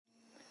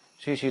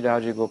Shri Shri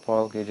Raja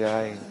Gopal ki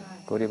jai,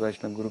 Gauri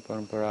Vaishnava Guru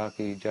Parampara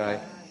ki jai,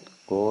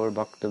 Gaur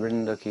Bhakta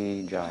Vrinda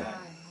ki jai,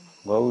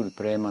 Gaur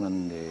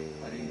Premanande.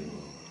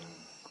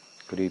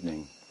 Good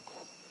evening.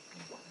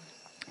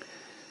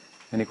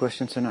 Any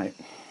questions tonight?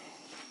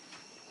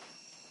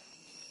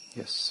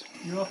 Yes.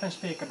 You often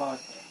speak about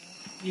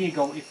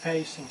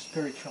ego-effacing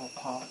spiritual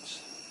parts.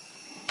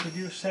 Could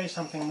you say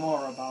something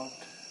more about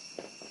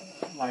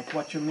like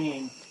what you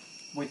mean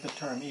with the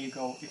term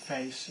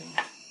ego-effacing?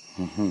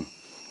 Mm-hmm.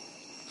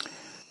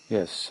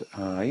 Yes,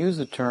 I use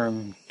the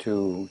term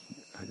to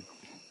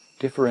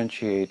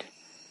differentiate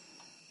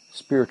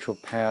spiritual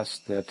paths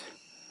that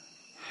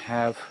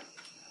have,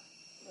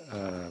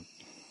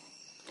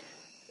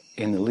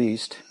 in the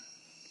least,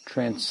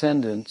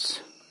 transcendence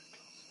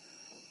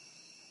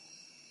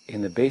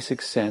in the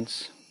basic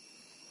sense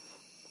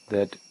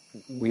that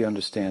we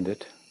understand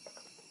it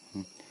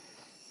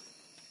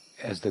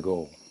as the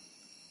goal.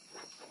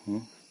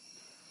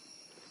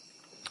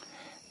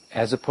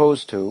 As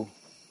opposed to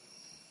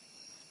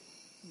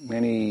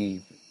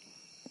many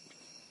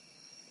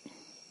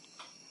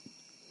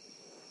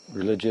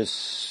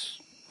religious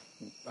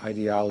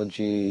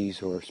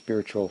ideologies or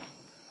spiritual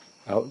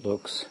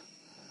outlooks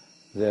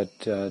that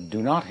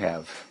do not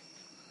have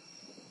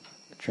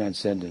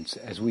transcendence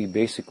as we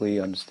basically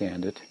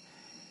understand it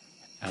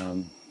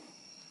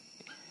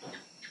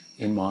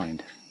in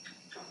mind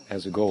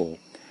as a goal.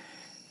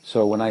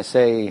 So when I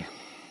say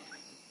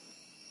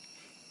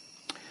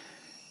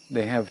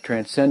they have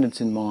transcendence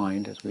in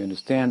mind as we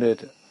understand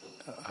it,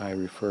 I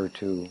refer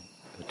to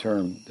the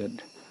term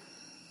that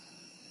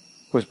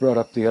was brought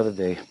up the other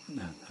day,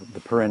 the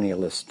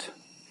perennialist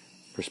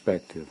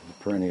perspective, the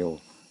perennial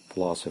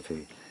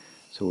philosophy.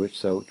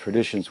 So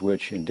traditions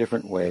which in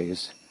different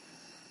ways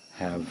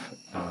have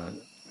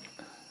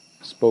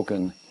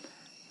spoken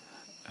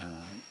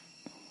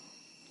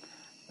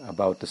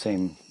about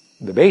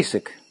the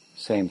basic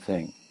same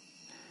thing,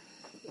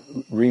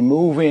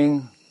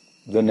 removing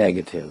the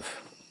negative.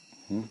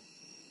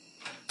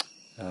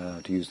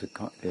 To use the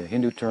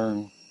Hindu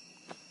term,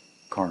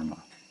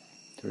 karma.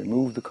 To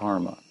remove the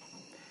karma.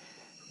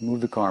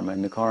 Remove the karma.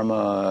 And the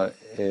karma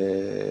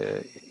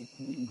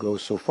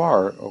goes so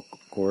far, of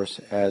course,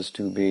 as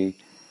to be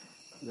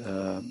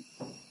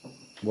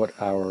what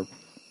our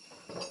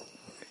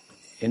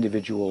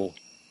individual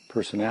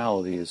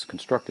personality is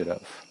constructed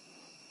of.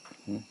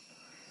 You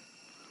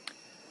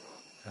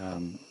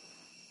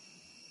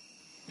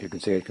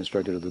could say it's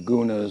constructed of the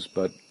gunas,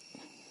 but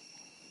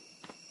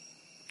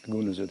the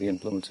gunas are the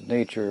influence of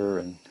nature,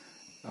 and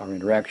our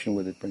interaction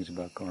with it brings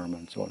about karma,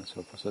 and so on and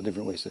so forth. So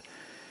different ways to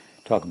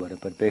talk about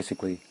it, but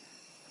basically,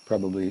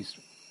 probably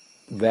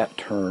that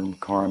term,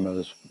 karma,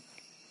 is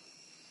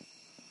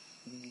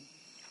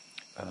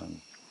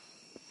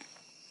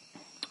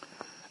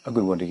a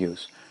good one to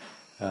use.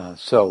 But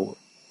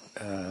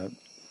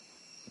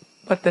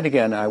then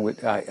again,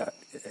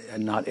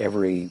 not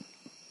every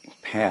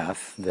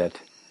path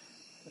that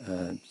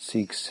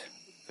seeks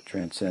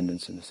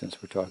transcendence in the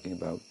sense we're talking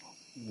about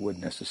would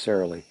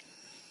necessarily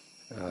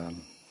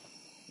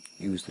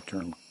use the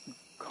term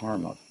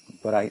karma.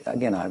 But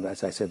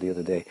as I said the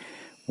other day,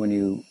 when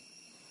you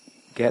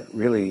get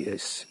really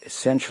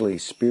essentially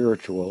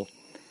spiritual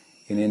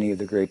in any of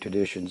the great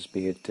traditions,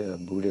 be it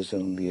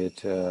Buddhism, be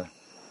it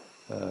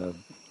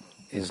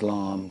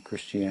Islam,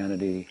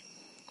 Christianity,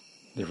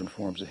 different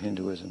forms of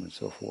Hinduism and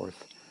so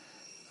forth,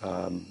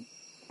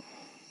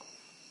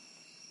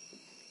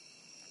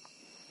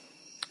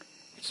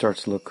 it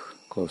starts to look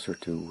closer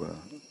to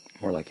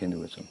more like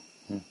Hinduism.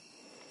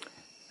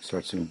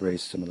 Starts to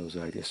embrace some of those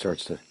ideas,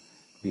 starts to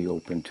be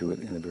open to it,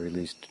 in the very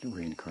least,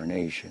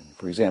 reincarnation.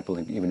 For example,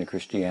 even in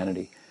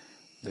Christianity,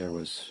 there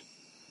was,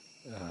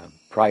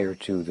 prior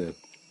to the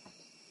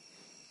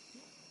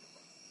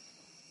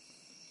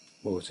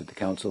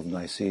Council of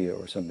Nicaea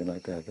or something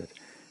like that, that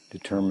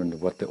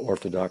determined what the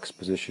orthodox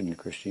position in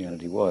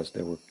Christianity was.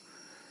 There were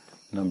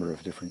a number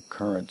of different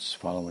currents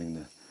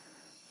following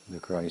the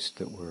Christ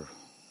that were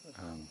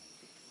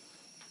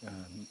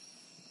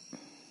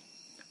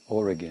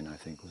Origen, I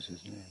think was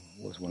his name,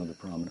 was one of the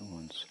prominent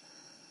ones,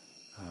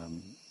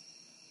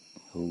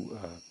 who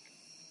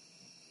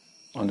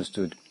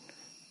understood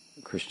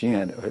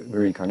Christianity,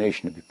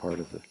 reincarnation, to be part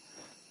of the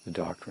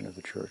doctrine of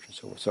the church and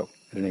so forth. So,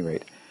 at any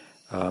rate,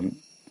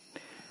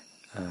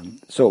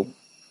 so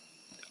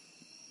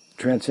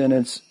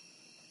transcendence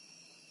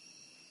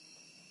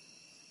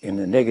in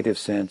the negative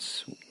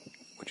sense,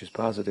 which is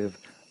positive,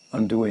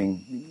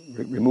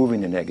 removing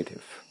the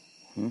negative.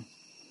 Of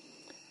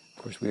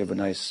course, we have a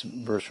nice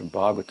verse from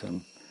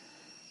Bhagavatam.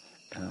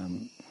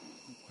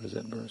 What is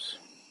that verse?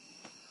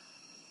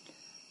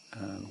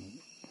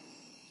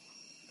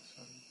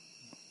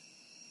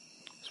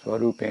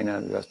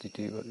 Svarupena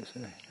vastiti, what do you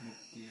say?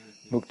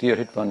 Mukti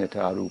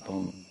arhitvanyata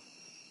rupam.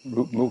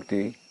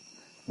 Mukti,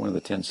 one of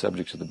the 10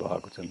 subjects of the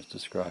Bhagavatam, is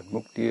described.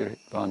 Mukti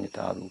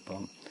arhitvanyata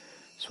rupam,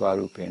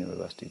 svarupena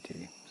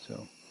vastiti.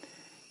 So,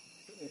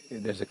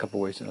 there's a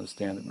couple ways to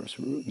understand the verse.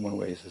 One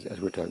way is,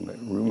 as we're talking about,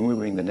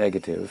 removing the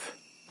negative,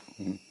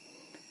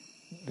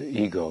 the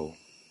ego,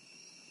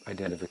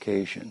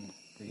 identification,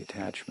 the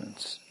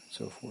attachments, and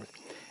so forth,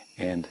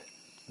 and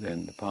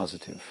then the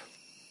positive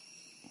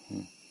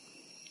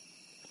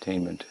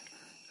attainment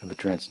of a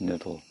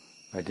transcendental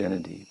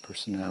identity,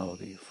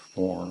 personality,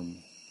 form,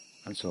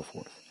 and so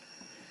forth.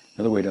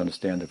 Another way to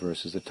understand the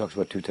verse is it talks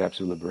about two types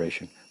of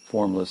liberation: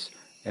 formless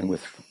and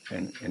with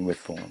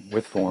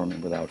form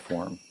and without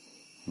form.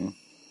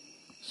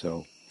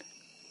 So,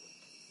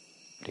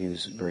 to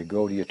use a very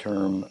Gaudiya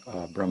term,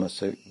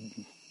 Brahmasayuja.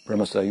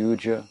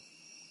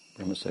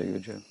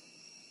 Brahmasayuja,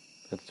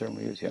 that's the term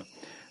we use, yeah.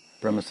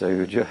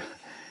 Brahmasayuja,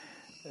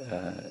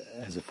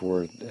 as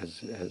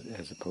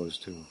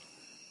opposed to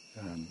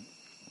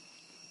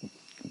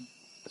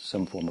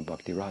some form of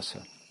bhakti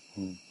rasa.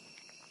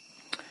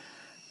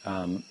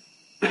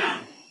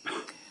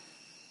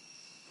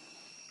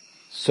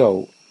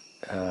 So,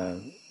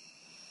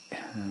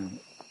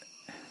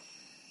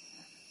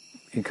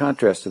 in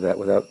contrast to that,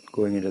 without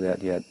going into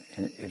that yet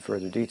in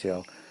further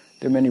detail,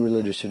 there are many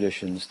religious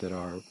traditions that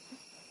are,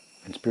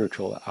 and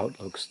spiritual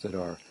outlooks that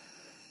are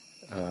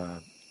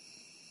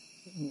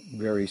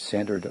very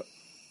centered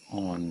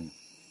on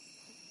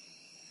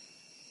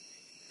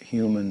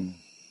human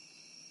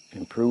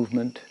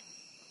improvement,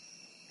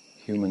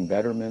 human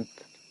betterment,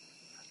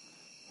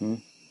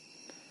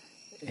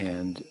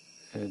 and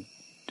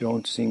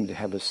don't seem to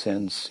have a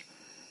sense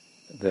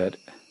that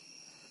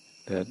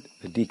the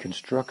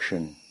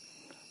deconstruction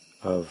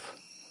of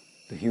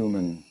the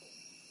human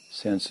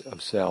sense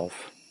of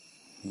self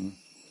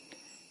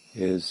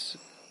is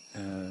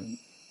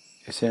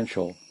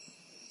essential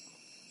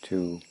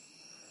to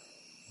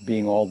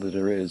being all that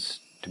there is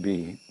to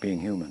being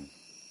human.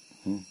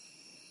 In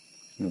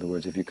other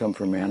words, if you come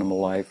from animal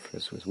life,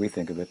 as we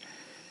think of it,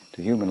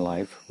 to human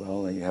life,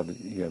 well, you have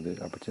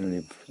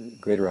the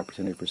greater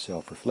opportunity for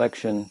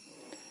self-reflection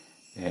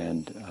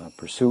and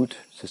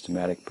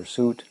systematic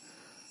pursuit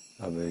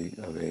of a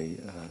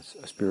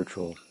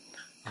spiritual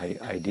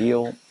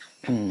ideal.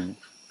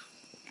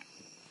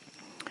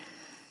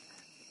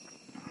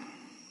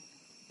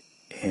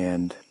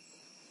 And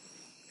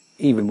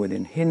even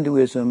within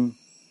Hinduism,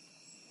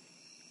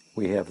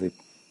 we have the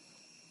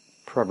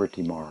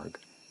Pravrti Marg.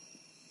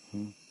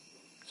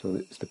 So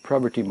it's the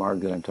Pravrti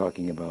Marg that I'm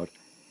talking about,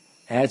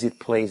 as it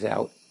plays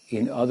out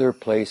in other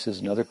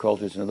places, in other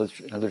cultures, in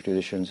other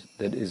traditions,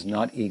 that is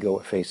not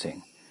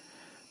ego-effacing.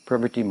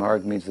 Pravrti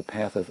Marg means the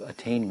path of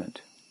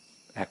attainment,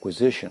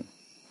 acquisition.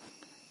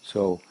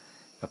 So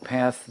a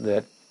path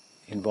that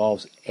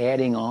involves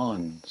adding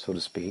on, so to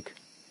speak,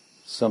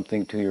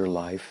 something to your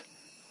life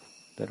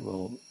that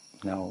will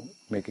now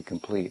make it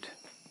complete.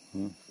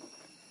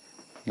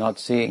 Not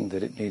seeing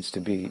that it needs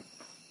to be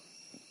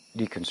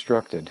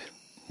deconstructed,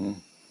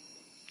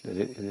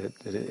 that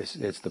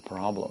it's the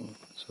problem,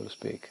 so to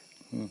speak.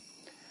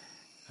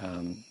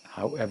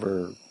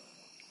 However,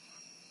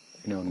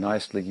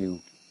 nicely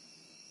you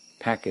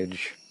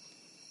package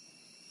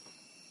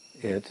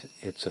it,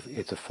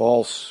 it's a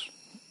false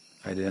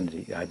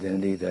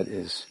identity that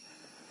is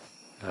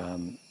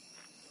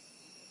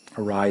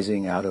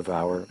arising out of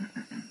our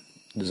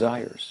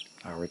desires,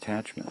 our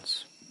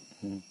attachments.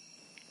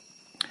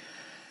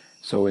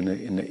 So in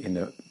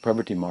the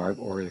Pravrti Marg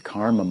or the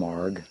Karma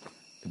Marg,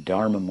 the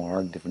Dharma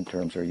Marg, different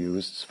terms are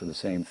used for the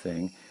same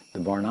thing. The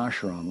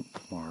Varnashram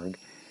Marg,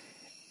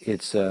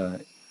 it's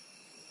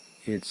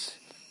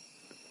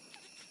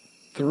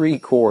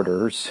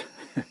 3/4,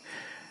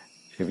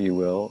 if you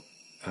will,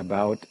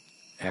 about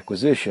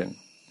acquisition.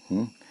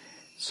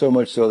 So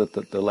much so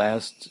that the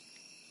last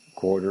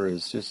quarter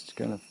is just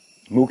kind of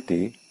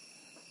mukti.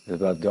 It's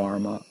about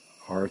dharma,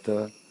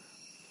 artha,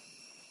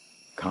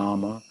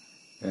 kama,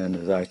 and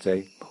as I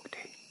say,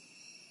 mukti,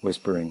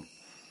 whispering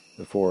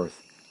the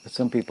fourth. But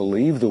some people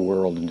leave the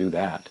world and do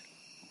that.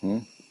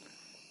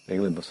 They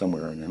live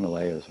somewhere in the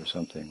Himalayas or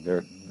something.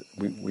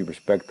 We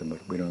respect them,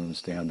 but we don't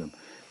understand them.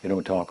 They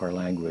don't talk our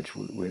language.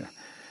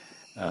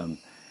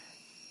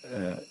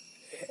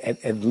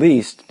 At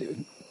least,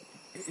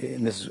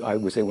 and this is, I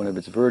would say, one of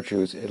its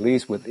virtues, at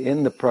least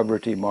within the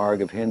Pravrti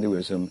Marg of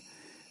Hinduism,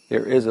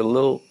 there is a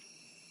little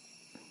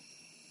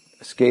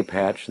escape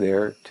hatch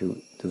there to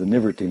the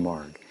Nivritti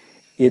Marg.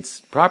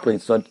 It's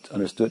properly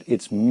understood,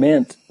 it's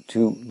meant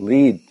to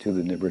lead to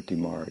the Nivritti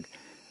Marg.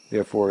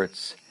 Therefore,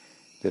 it's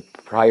that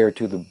prior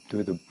to the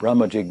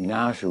Brahma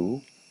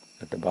Jignashu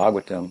that the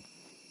Bhagavatam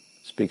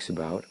speaks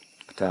about,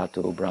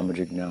 Tato Brahma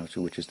Jignashu,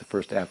 which is the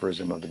first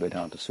aphorism of the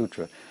Vedanta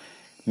Sutra,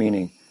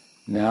 meaning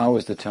now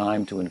is the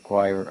time to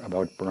inquire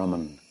about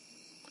Brahman.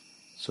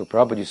 So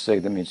Prabhupada used to say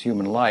that means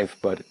human life,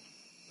 but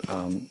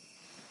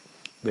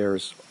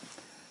there's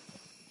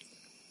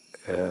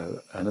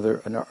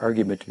an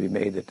argument to be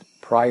made that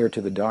prior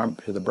to the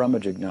Brahma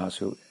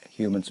Jignasu,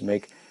 humans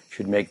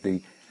should make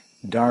the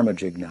Dharma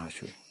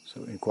Jignasu.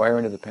 So inquire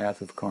into the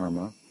path of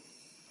karma,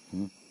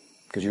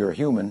 because you're a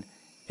human,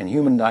 and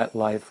human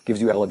life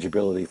gives you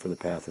eligibility for the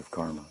path of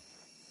karma.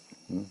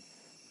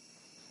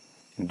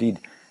 Indeed,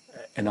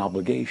 an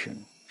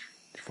obligation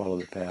to follow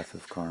the path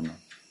of karma.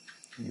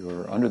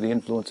 You're under the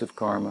influence of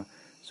karma,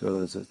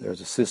 so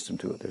there's a system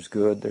to it. There's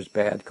good, there's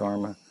bad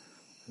karma,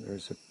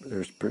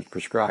 There's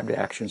prescribed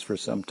actions for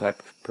some type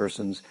of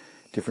persons,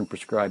 different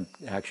prescribed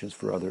actions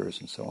for others,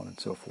 and so on and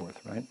so forth,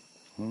 right?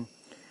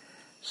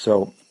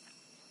 So,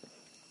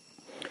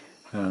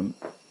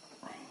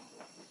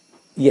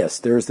 yes,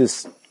 there's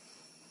this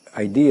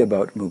idea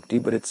about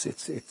mukti, but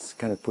it's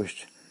kind of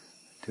pushed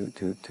to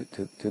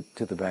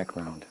the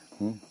background,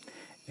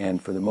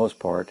 and for the most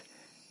part,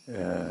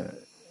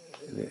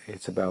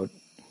 it's about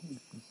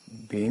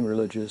being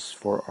religious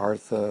for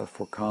artha,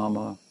 for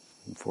kama,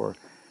 for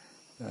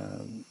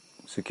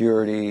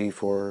security,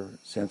 for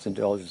sense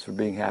indulgence, for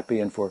being happy,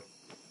 and for,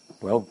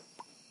 well,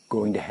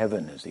 going to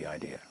heaven is the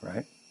idea,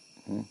 right?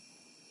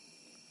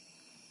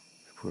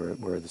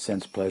 Where the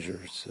sense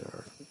pleasures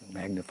are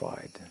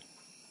magnified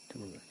to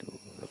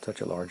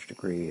such a large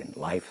degree, and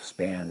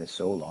lifespan is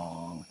so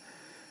long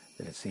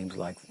that it seems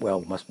like,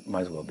 well,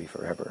 might as well be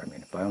forever. I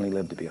mean, if I only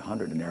lived to be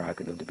 100 and there I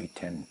could live to be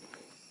 10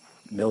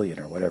 million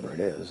or whatever it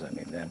is, I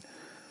mean, then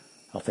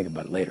I'll think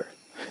about it later.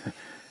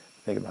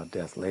 Think about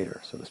death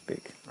later, so to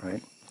speak,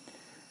 right?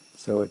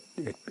 So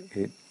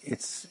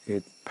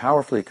it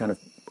powerfully kind of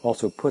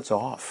also puts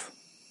off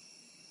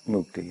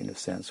mukti, in a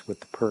sense,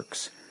 with the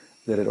perks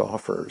that it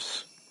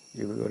offers.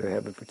 You would go to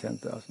heaven for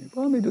 10,000 years.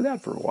 Well, let me do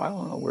that for a while,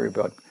 and I'll worry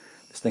about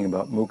this thing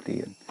about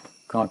mukti and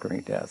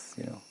conquering death,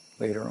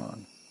 later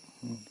on.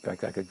 In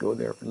fact, I could go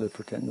there, live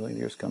for 10 million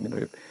years, come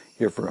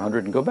here for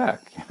 100 and go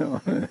back,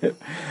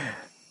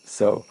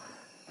 So,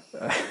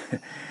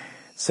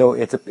 so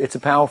it's a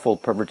powerful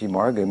pravritti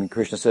marga. I mean,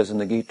 Krishna says in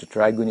the Gita,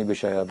 Triguni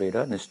Vishaya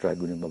Veda,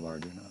 Nistriguni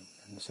Bhavardhana.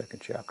 In the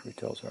second chapter, he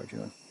tells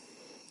Arjuna,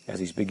 as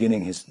he's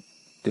beginning his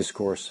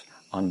discourse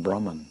on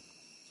Brahman,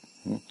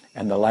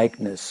 and the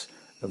likeness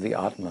of the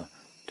Atma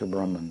to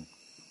Brahman,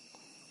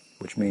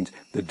 which means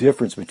the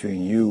difference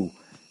between you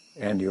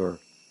and your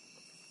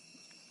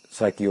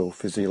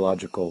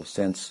psychophysiological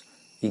sense,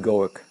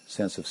 egoic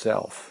sense of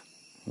self,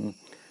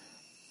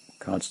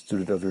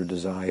 constituted of your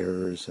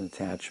desires and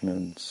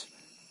attachments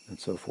and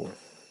so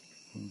forth.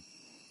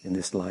 In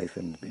this life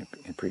and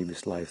in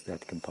previous life,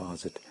 that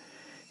composite.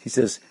 He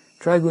says,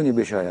 Trigunya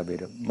Vishaya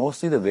Veda.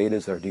 Mostly the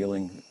Vedas are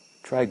dealing,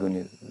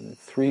 Trigunya,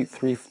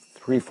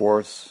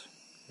 three-fourths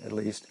at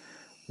least,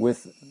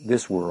 with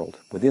this world,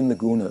 within the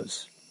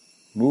gunas,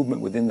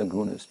 movement within the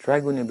gunas.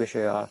 Trigunya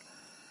Vishaya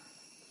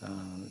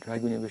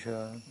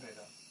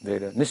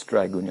Veda,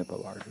 Nistrigunya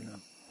Bhavardhana.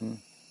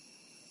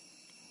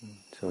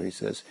 So he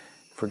says,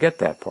 forget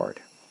that part.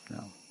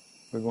 Now,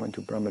 we're going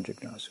to Brahma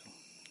Jignasu.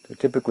 So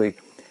typically,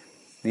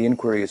 the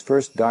inquiry is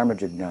first Dharma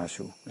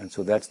Jignasu, and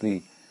so that's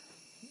the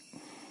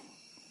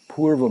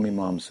Purva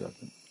Mimamsa.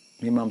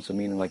 Mimamsa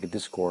meaning like a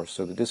discourse.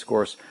 So the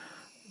discourse,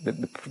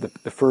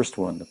 the first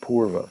one, the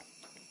Purva,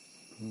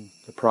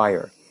 the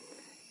prior.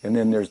 And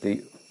then there's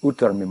the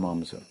Uttar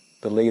Mimamsa,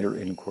 the later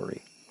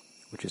inquiry,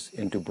 which is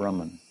into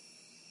Brahman.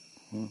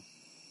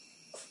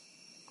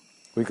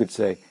 We could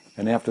say,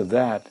 and after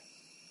that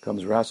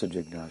comes Rasa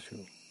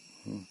Jignasu.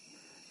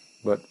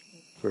 But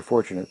we're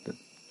fortunate that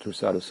through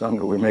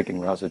Sadhusanga we're making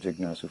Rasa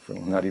Jignasu,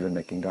 we're not even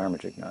making Dharma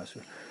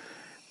Jignasu.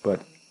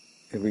 But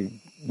if we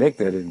make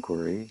that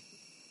inquiry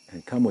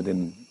and come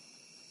within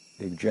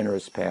the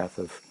generous path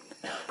of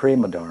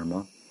Prema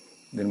Dharma,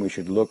 then we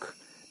should look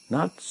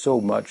not so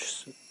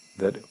much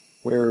that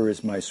where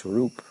is my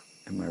Swarup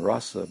and my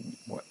Rasa,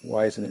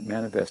 why isn't it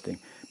manifesting,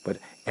 but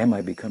am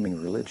I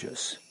becoming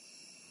religious?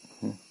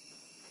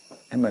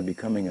 Am I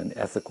becoming an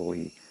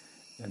ethically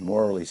and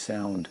morally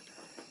sound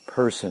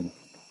person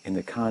in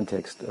the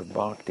context of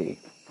bhakti,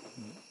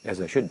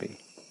 as I should be?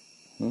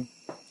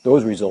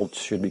 Those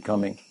results should be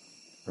coming,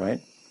 right?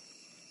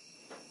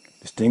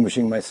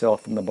 Distinguishing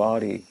myself from the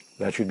body,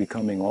 that should be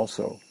coming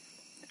also.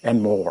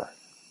 And more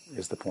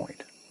is the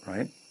point,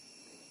 right?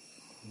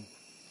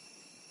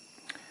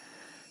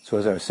 So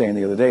as I was saying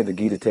the other day, the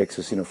Gita takes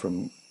us,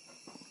 from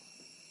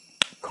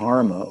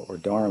karma or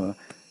dharma,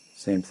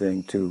 same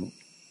thing, to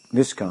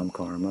niskam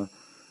karma,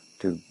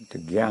 to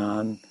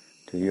gyan,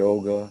 to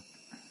yoga,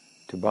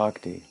 to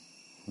bhakti.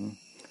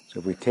 So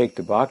if we take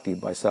to bhakti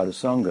by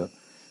sadhusanga,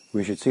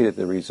 we should see that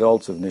the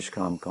results of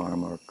nishkam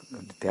karma or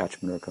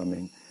detachment are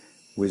coming,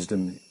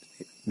 wisdom,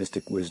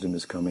 mystic wisdom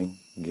is coming,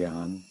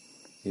 gyan,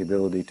 the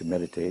ability to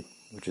meditate,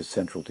 which is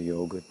central to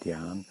yoga,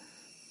 dhyan,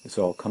 it's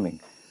all coming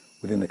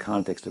within the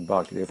context of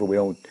bhakti. Therefore, we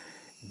don't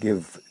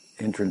give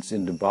entrance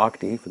into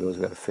bhakti for those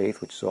who have faith,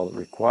 which is all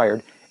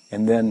required,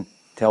 and then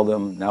tell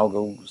them, now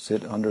go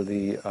sit under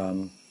the,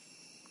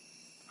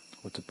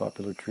 what's a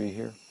popular tree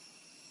here?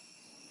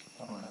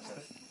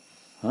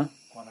 Huh?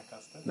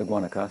 The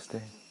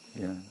Guanacaste,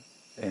 yeah,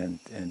 and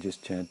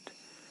just chant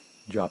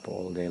japa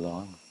all day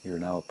long. You're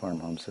now a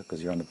Paramhamsa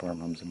because you're on the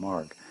Paramhamsa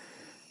Marg.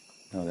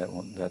 No, that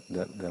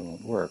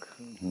won't work.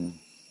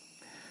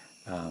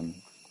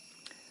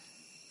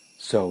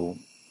 So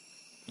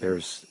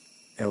there's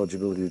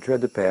eligibility to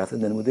tread the path,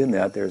 and then within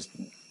that there's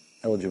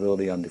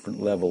eligibility on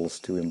different levels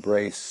to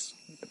embrace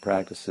the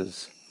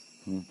practices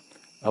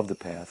of the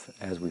path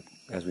as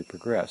we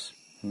progress.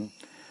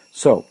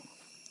 So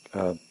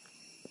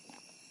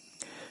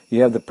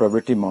you have the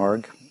pravritti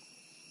marg,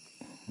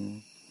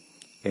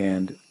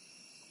 and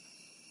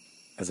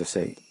as I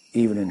say,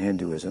 even in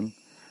Hinduism.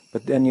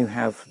 But then you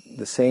have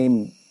the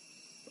same,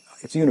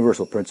 it's a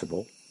universal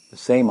principle, the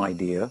same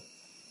idea.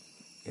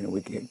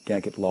 We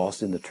can't get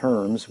lost in the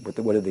terms. What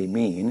do they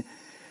mean?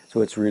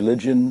 So it's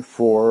religion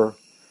for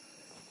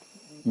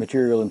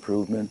material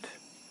improvement,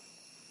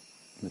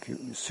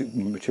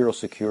 material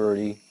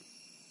security,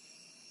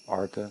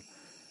 artha,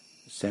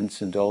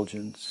 sense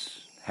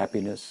indulgence,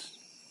 happiness,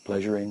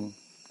 pleasuring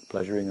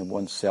of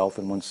oneself,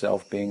 and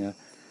oneself being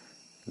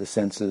the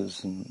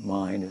senses and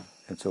mind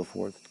and so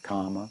forth,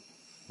 kama,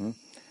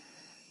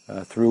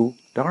 through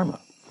dharma,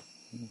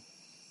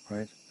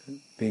 right?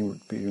 Being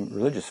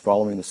religious,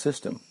 following the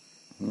system.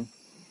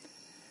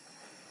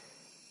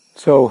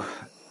 So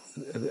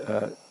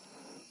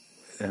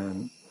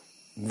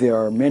there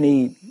are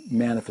many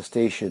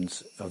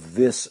manifestations of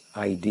this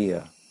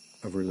idea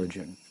of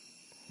religion.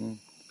 The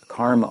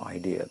karma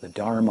idea, the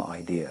dharma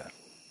idea,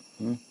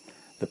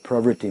 the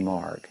pravritti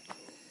marg,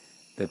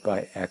 that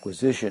by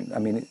acquisition,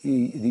 the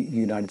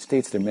United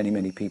States, there are many,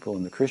 many people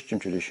in the Christian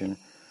tradition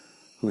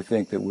who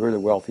think that we're the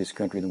wealthiest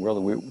country in the world,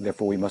 and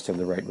therefore we must have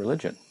the right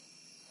religion.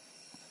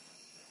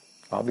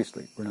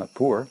 Obviously, we're not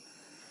poor,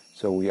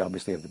 so we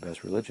obviously have the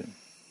best religion.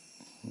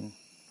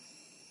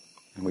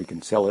 And we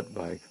can sell it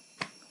by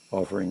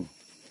offering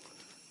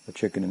a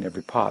chicken in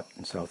every pot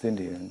in South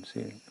India and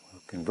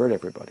convert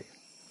everybody.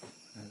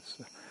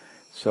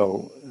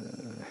 So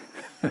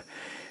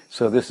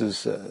this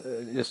is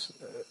just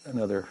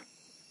another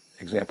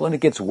example. And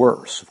it gets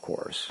worse, of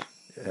course.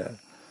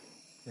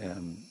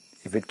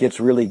 If it gets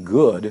really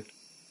good,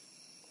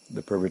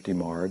 the pravritti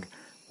marg,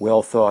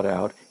 well thought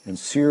out and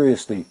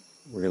seriously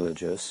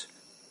religious,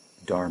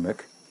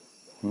 dharmic,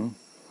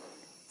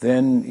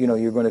 then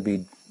you're going to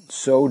be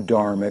so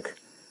dharmic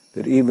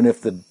that even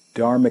if the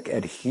dharmic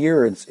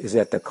adherence is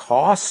at the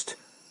cost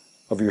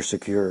of your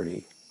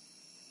security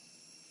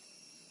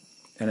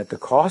and at the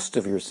cost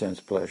of your sense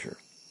pleasure,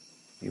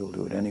 you'll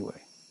do it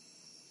anyway.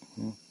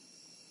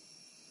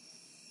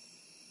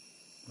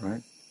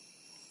 Right?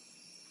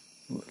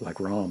 Like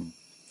Ram.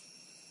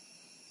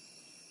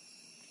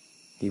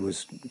 He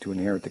was to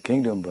inherit the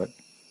kingdom, but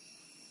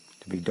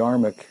to be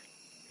dharmic,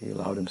 he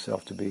allowed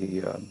himself to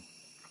be,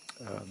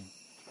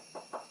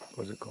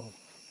 what's it called?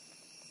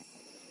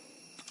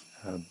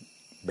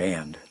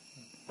 Banned.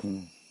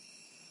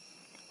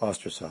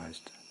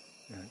 Ostracized.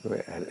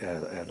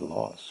 At a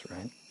loss,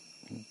 right?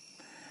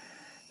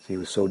 So he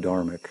was so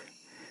dharmic.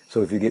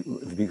 So if you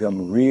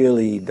become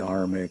really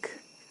dharmic,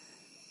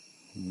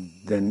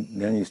 then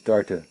you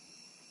start to,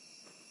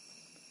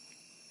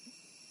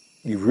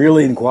 you've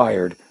really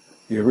inquired,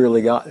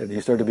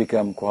 you start to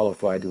become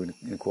qualified to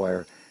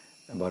inquire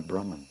about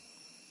Brahman.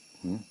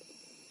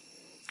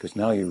 Because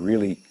now you're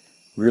really,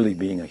 really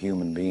being a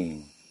human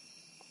being,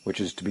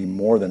 which is to be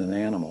more than an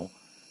animal,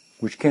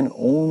 which can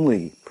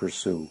only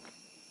pursue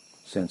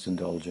sense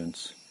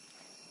indulgence,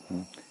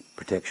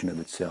 protection of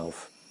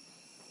itself,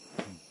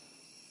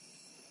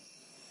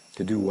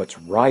 to do what's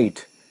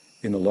right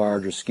in the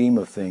larger scheme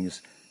of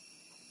things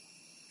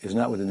is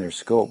not within their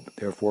scope.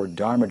 Therefore,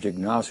 dharma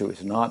jignasu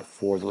is not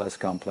for the less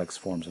complex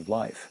forms of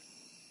life.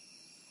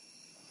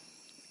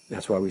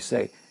 That's why we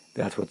say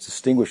that's what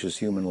distinguishes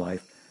human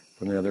life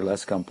from the other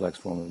less complex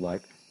form of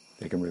life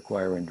they can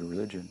require into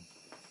religion,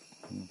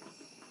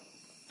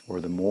 or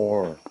the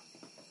more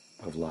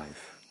of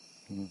life,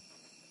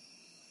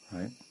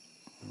 right?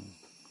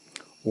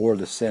 Or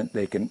the sense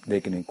they can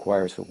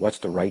inquire, so what's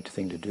the right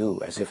thing to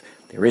do, as if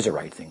there is a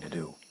right thing to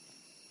do.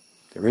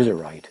 There is a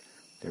right,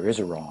 there is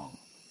a wrong.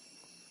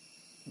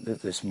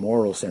 This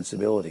moral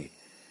sensibility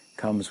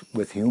comes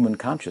with human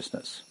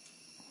consciousness.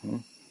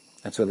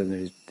 And so then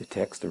there's the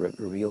text, the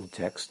revealed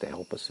text to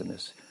help us in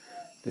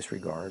this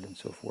regard and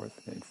so forth,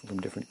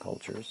 from different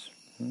cultures.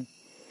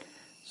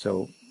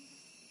 So,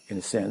 in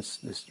a sense,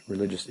 this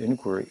religious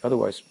inquiry,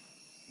 otherwise,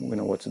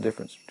 what's the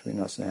difference between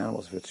us and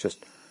animals if it's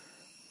just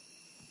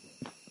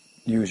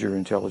use your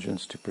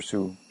intelligence to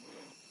pursue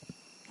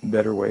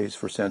better ways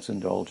for sense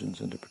indulgence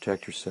and to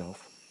protect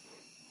yourself.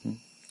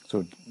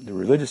 So the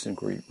religious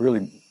inquiry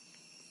really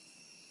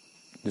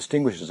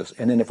distinguishes us.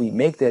 And then if we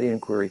make that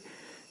inquiry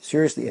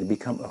seriously and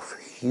become a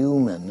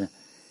human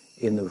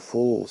in the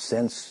full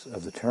sense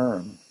of the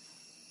term,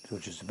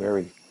 which is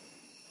very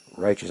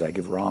righteous. I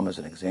give Ram as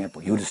an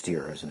example,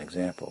 Yudhisthira as an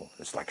example.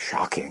 It's like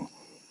shocking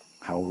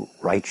how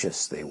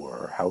righteous they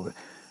were,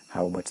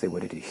 how much they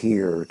would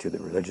adhere to the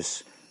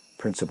religious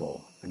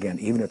principle. Again,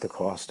 even at the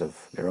cost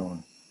of their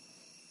own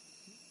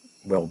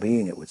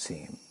well-being, it would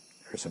seem.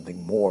 There's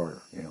something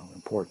more,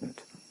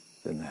 important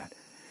than that.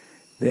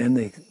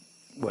 Then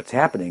what's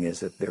happening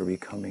is that they're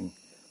becoming,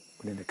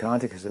 in the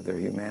context of their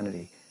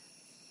humanity,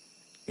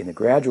 in the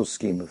gradual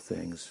scheme of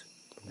things,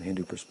 from the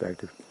Hindu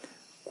perspective,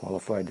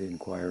 qualified to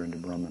inquire into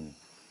Brahman.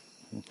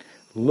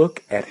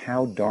 Look at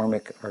how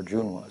dharmic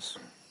Arjuna was.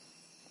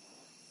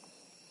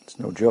 It's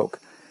no joke.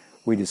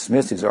 We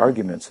dismiss his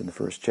arguments in the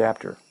first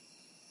chapter,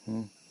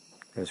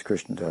 as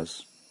Krishna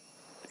does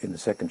in the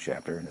second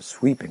chapter in a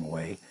sweeping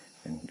way,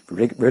 and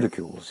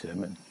ridicules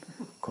him and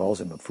calls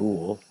him a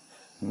fool.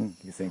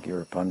 You think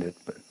you're a pundit,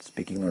 but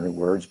speaking learned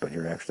words, but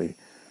you're actually,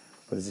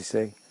 what does he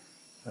say?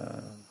 You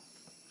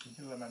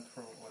lament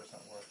for what is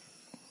not worth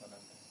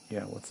lamenting.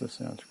 Yeah, what's the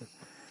Sanskrit?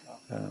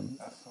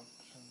 Asochan.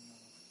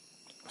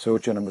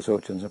 Sochanam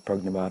asochanam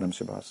pragnavadam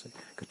sabhasi.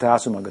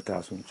 Gatasam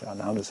agatasam cha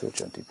nanda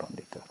sochanti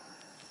pandita.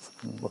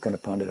 What kind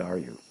of pundit are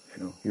you?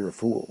 You're a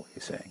fool,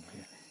 he's saying.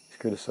 He's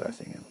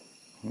criticizing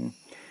him.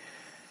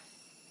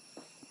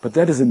 But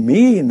that doesn't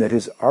mean that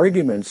his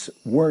arguments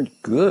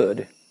weren't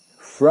good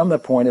from the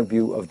point of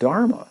view of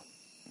Dharma.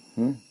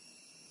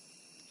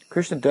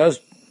 Krishna does,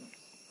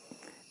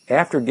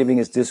 after giving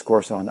his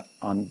discourse on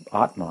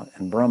Atma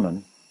and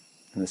Brahman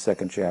in the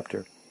second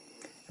chapter,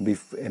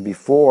 and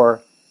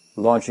before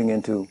launching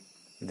into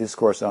a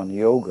discourse on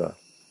yoga,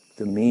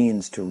 the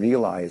means to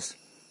realize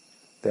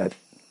that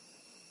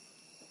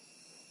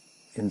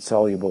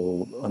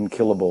insoluble,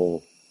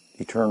 unkillable,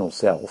 eternal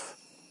self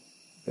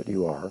that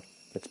you are,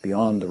 that's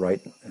beyond the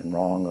right and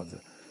wrong of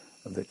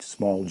the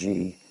small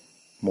g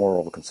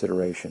moral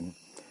consideration.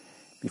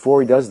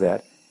 Before he does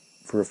that,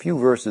 for a few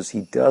verses,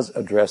 he does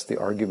address the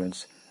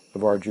arguments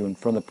of Arjuna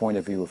from the point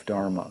of view of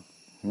Dharma.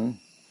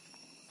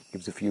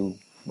 Gives a few,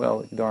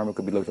 Dharma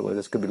could be looked at like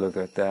this, could be looked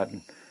at that,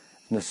 and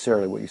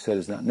necessarily what you said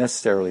is not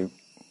necessarily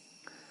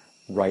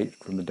right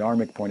from the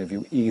dharmic point of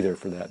view either,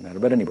 for that matter.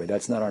 But anyway,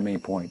 that's not our main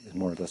point, is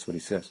more or less what he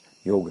says,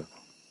 yoga.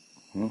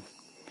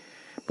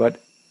 But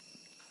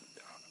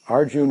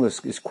Arjuna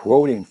is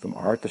quoting from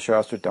Artha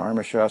Shastra,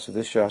 Dharma Shastra,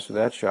 this Shastra,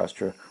 that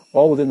Shastra,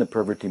 all within the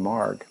Pravritti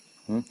Marg,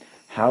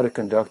 how to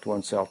conduct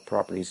oneself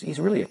properly. He's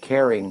really a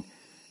caring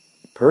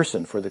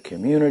person for the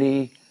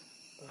community,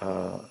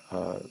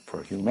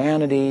 for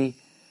humanity.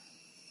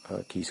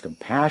 He's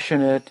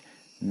compassionate,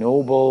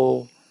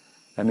 noble,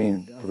 a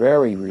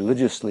very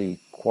religiously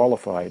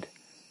qualified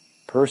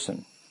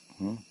person.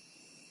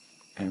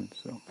 And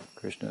so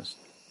Krishna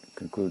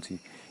concludes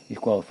he's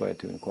qualified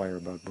to inquire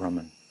about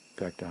Brahman. In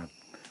fact,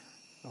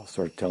 I'll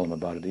sort of tell him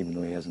about it even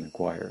though he hasn't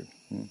inquired.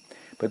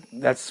 But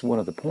that's one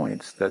of the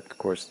points that, of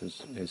course,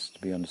 is to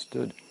be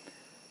understood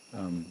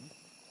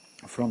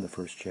from the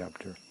first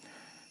chapter.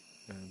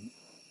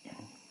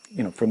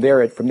 From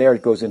there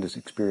it goes into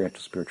experiential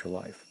spiritual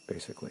life,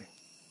 basically.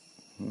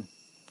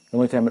 The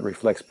only time it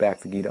reflects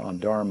back the Gita on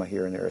Dharma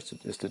here and there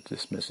is to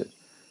dismiss it.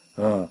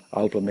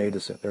 Alpa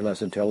Medasa, they're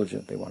less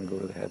intelligent, they want to go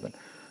to the heaven.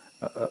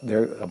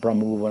 They're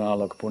Brahma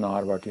Bhuvanala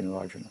Punahar Vartino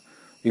Arjuna.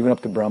 Even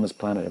up to Brahma's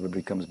planet,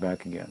 everybody comes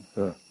back again.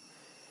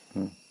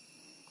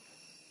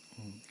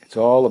 It's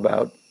all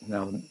about,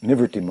 now,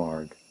 Nivritti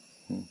Marg,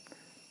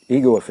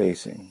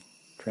 ego-effacing,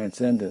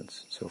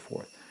 transcendence, so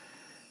forth.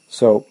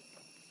 So,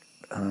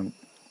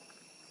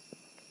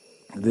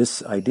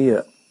 this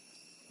idea,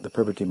 the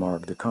Pravritti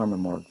Marg, the Karma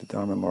Marg, the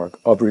Dharma Marg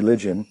of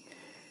religion,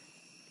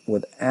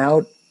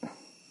 without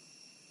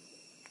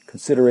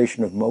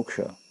consideration of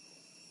moksha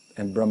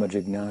and Brahma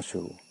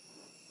Jignasu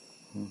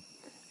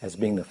as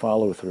being the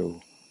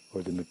follow-through,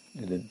 or the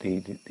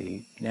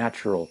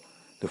natural,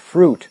 the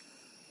fruit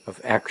of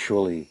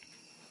actually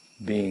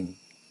being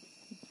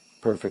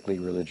perfectly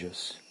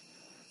religious.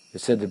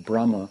 It's said that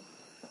Brahma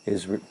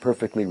is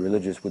perfectly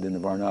religious within the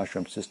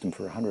Varnashram system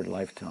for 100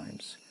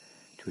 lifetimes.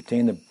 To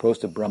attain the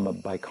post of Brahma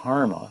by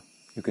karma,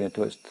 you can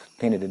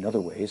attain it in other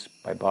ways.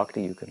 By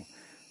bhakti, you can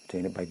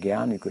attain it. By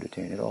jnana, you could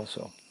attain it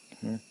also.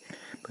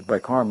 But by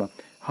karma,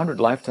 100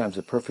 lifetimes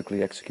of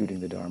perfectly executing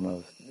the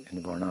Dharma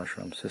in the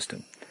Varnashram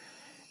system.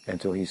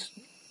 And so he's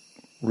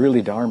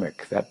really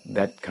dharmic,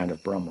 that kind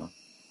of Brahma.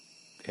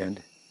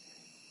 And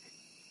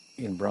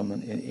in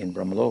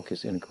Brahmalok,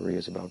 his inquiry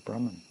is about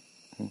Brahman.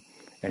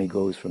 And he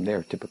goes from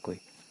there,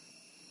 typically,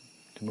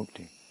 to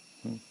mukti.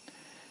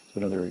 So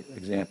another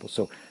example.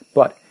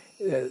 But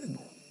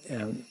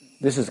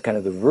this is kind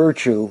of the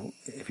virtue,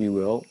 if you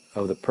will,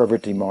 of the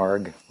Pravritti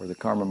Marg, or the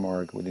Karma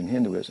Marg within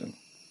Hinduism.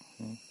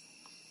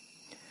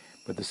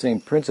 But the same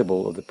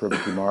principle of the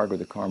Pravritti Marg or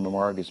the Karma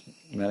Marg is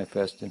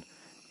manifest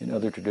in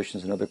other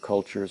traditions, in other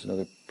cultures, in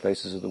other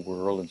places of the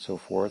world, and so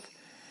forth.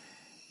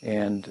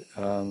 And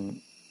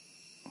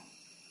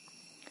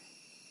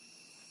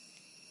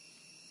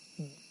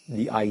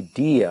the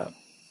idea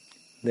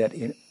that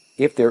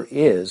if there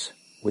is,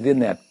 within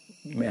that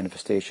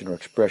manifestation or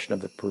expression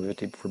of the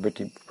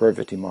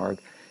Pravritti Marg,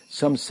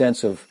 some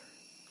sense of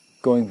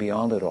going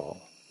beyond it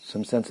all,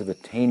 some sense of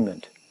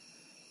attainment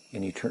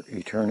in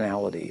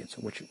eternality,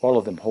 which all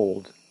of them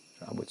hold,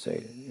 I would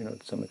say, to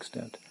some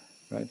extent,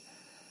 right?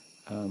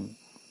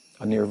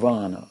 A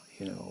nirvana,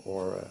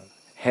 or a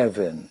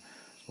heaven,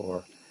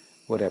 or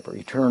whatever,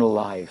 eternal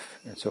life,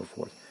 and so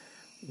forth.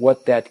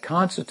 What that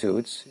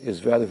constitutes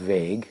is rather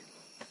vague.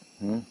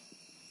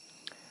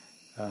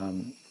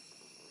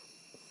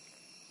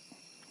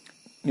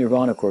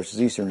 Nirvana, of course,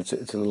 is Eastern. It's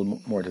a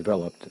little more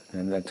developed,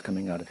 and that's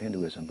coming out of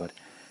Hinduism. But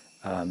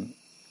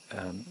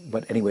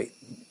anyway,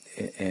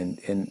 and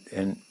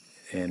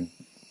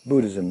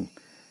Buddhism,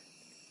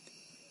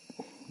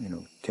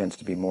 tends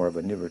to be more of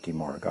a Nivritti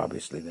Marg,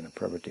 obviously, than a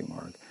Pravritti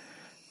Marg.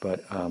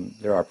 But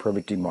there are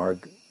Pravritti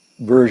Marg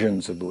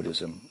versions of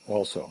Buddhism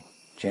also.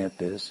 Chant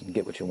this and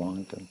get what you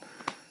want and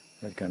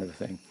that kind of a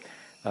thing.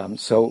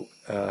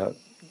 Within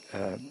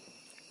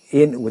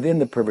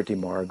the Pravritti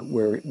Marg,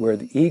 where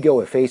the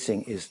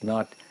ego-effacing is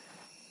not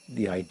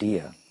the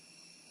idea,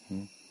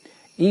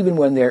 even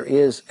when there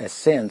is a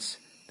sense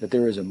that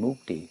there is a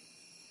mukti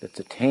that's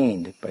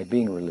attained by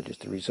being religious,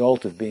 the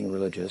result of being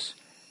religious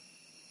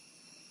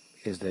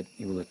is that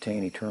you will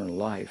attain eternal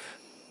life.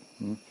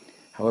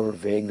 However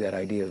vague that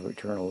idea of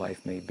eternal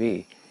life may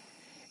be,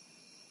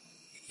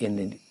 in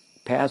the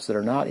paths that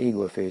are not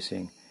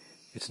ego-effacing,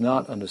 it's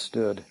not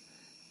understood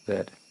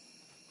that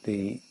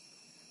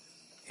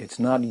it's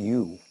not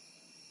you,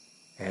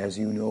 as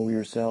you know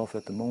yourself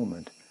at the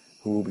moment,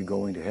 who will be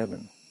going to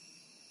heaven,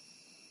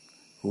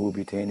 who will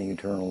be attaining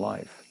eternal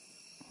life.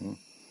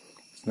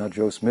 It's not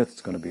Joe Smith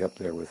that's going to be up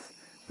there with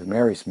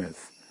Mary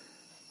Smith,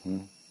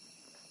 and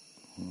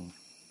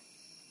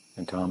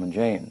Tom and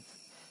Jane.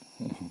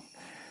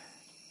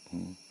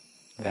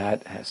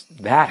 That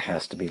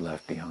has to be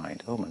left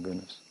behind. Oh my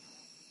goodness.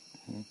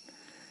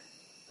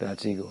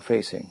 That's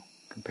ego-effacing,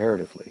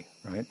 comparatively,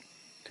 right?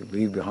 To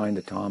leave behind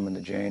the Tom and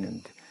the Jane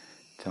and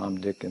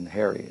Tom, Dick, and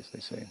Harry, as they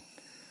say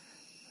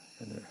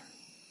in their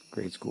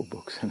grade school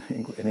books,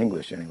 in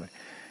English anyway,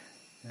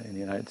 in the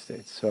United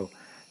States. So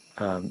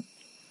there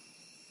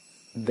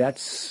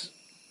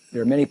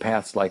are many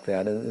paths like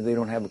that, and they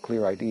don't have a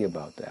clear idea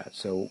about that.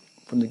 So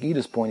from the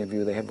Gita's point of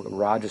view, they have a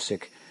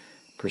Rajasic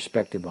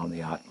perspective on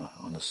the Atma,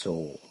 on the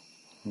soul.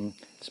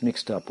 It's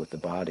mixed up with the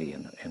body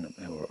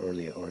or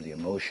the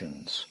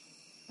emotions.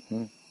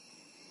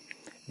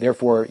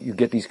 Therefore, you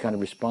get these kind of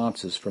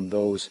responses from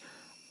those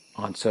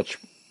on such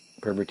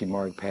Pravritti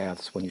Marg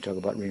paths when you talk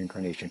about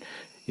reincarnation.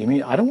 You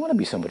mean, I don't want to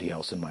be somebody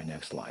else in my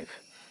next life?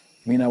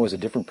 You mean I was a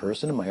different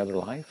person in my other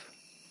life?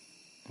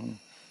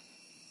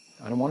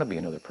 I don't want to be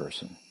another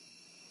person.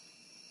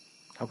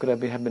 How could I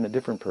have been a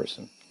different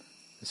person?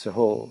 It's a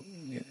whole,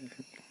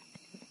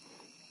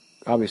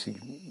 obviously,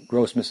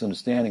 gross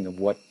misunderstanding of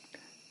what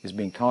is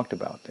being talked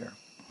about there.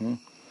 And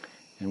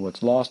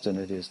what's lost in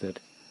it is that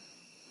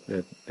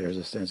there's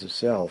a sense of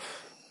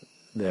self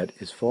that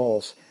is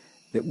false,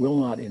 that will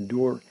not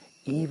endure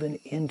even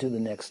into the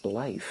next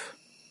life.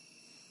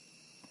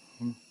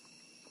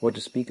 What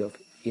to speak of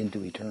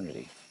into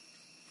eternity.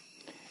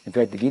 In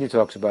fact, the Gita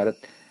talks about it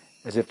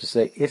as if to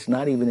say, it's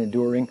not even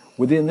enduring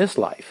within this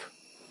life.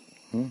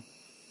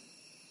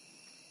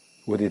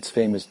 With its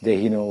famous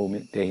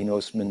dehinosmin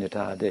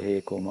yata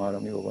dehe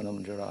komaram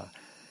yovanam jara,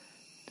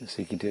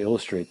 seeking to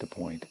illustrate the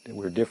point that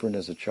we're different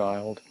as a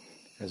child,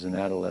 as an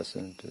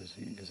adolescent, as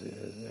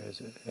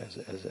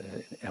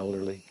an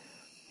elderly,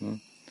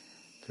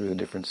 through the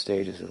different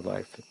stages of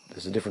life.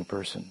 There's a different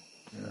person,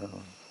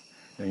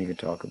 and you can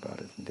talk about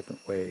it in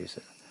different ways.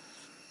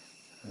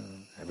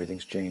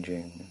 Everything's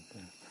changing,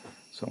 and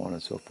so on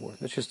and so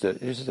forth. It's just an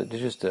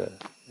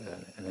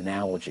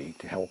analogy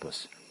to help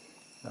us.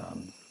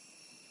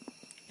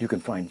 You can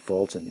find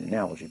faults in the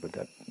analogy, but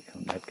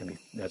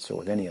that's so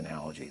with any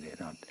analogy. They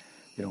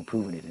don't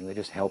prove anything. They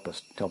just help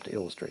to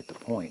illustrate the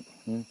point.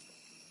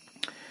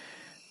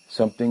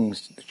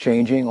 Something's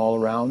changing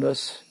all around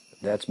us.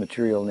 That's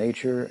material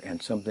nature,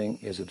 and something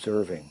is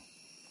observing,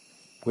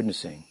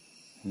 witnessing.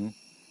 And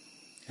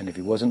if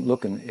he wasn't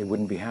looking, it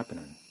wouldn't be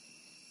happening.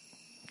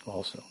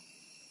 Also,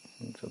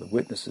 so the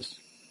witness is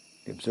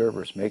the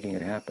observer is making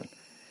it happen,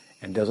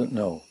 and doesn't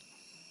know.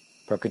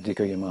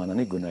 Prakritika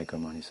yamanani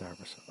gunaikamani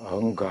sarvasa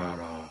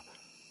ahankara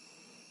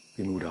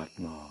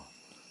vimudatma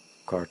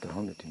karta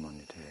hamiti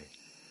manite.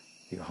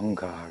 The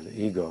ahankara,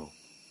 the ego,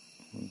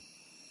 the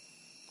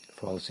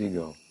false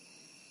ego,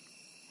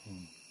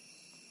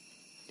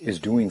 is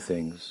doing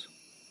things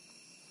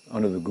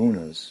under the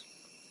gunas,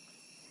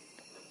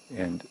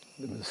 and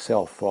the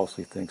self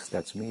falsely thinks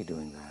that's me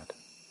doing that.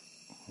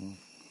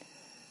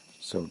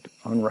 So to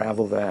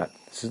unravel that,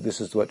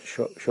 this is what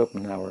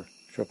Schopenhauer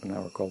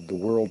called the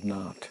world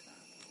not.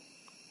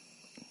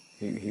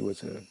 He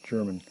was a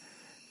German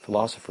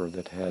philosopher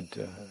that had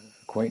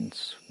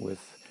acquaintance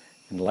with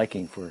and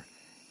liking for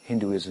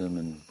Hinduism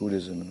and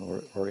Buddhism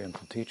and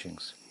Oriental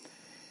teachings.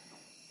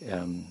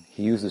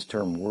 He used this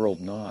term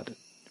world not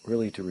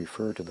really to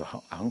refer to the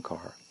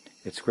ahankar.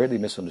 It's greatly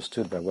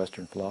misunderstood by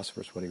Western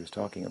philosophers what he was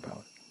talking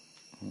about.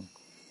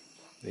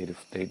 They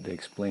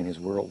explain his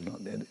world.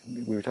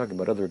 We were talking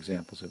about other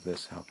examples of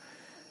this, how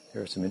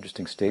there are some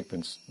interesting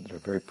statements that are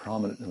very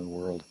prominent in the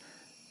world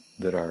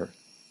that are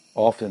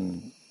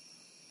often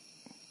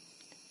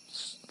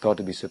thought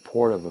to be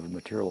supportive of a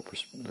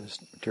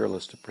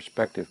materialistic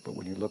perspective, but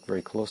when you look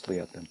very closely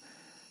at them,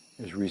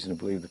 there's reason to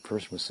believe the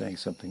person was saying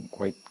something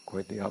quite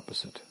the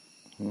opposite.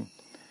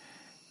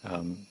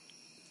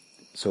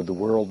 So the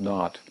world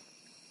not,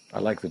 I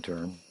like the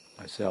term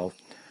myself,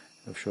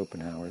 of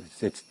Schopenhauer.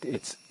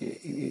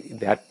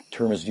 That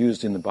term is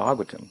used in the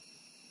Bhagavatam.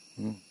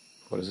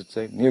 What does it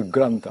say?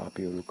 Nirgrantha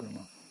api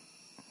urukrama.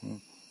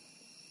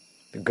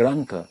 The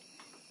grantha,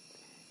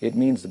 it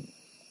means, of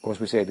course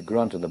we say the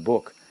grantha, the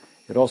book,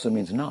 it also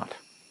means not.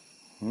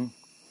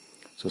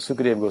 So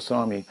Sukadeva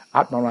Goswami,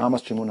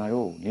 Atmaramas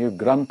Chimunayo,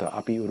 Nirgrantha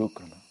api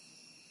urukrama.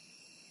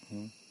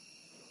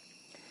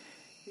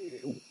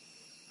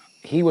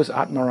 He was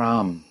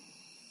Atmaram.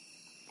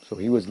 So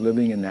he was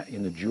living in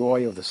the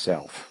joy of the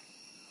self.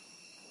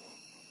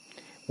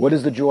 What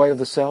is the joy of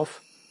the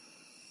self?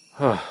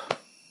 I'm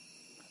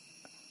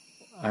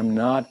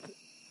not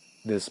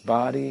this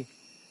body,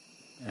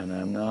 and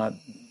I'm not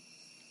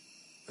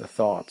the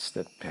thoughts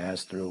that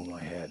pass through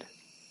my head,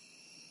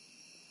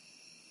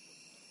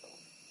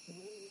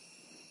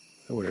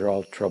 which are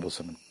all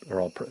troublesome.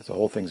 The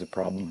whole thing's a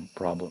problem.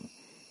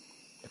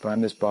 If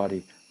I'm this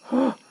body,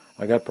 I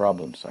got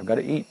problems. I've got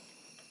to eat.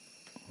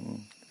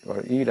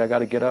 Or eat, I got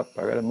to get up,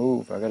 I got to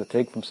move, I got to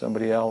take from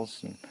somebody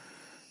else, and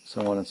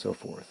so on and so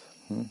forth.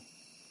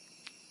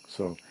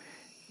 So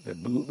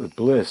the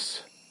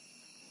bliss,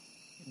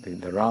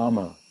 the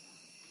Rama,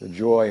 the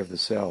joy of the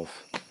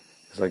self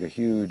is like a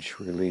huge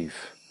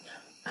relief.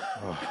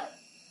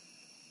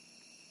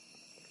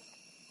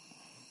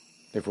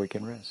 If we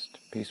can rest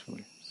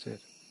peacefully, sit.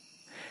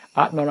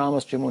 Atma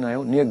Ramas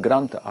Jamunayo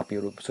Nirgranta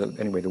Apirup. So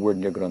anyway, the word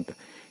Nirgranta.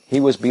 He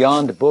was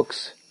beyond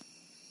books.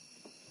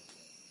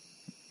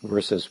 The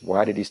verse says,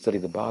 why did he study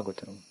the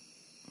Bhagavatam?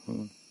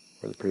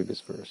 Or the previous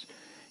verse.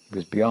 He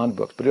was beyond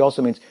books. But it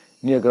also means,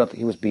 Nirgranta,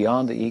 he was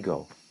beyond the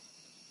ego.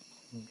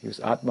 He was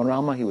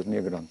Atmarama, he was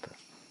Nirgranta.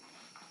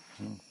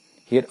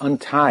 He had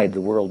untied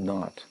the world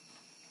knot.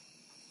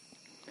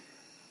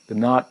 The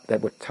knot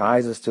that what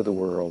ties us to the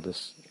world,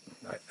 this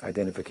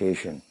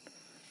identification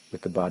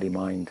with the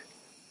body-mind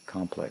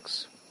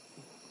complex.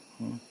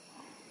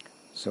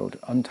 So to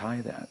untie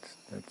that,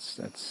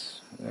 that's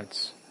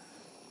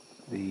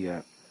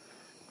the...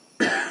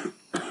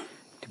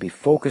 to be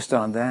focused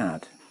on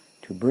that,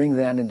 to bring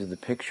that into the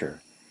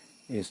picture,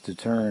 is to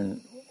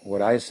turn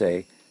what I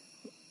say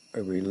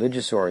a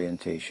religious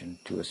orientation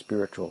to a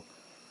spiritual,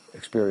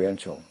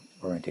 experiential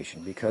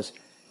orientation. Because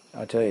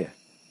I'll tell you,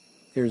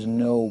 there's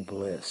no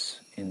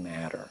bliss in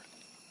matter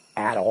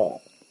at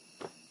all.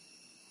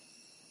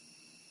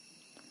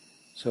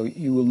 So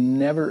you will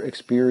never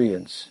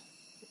experience,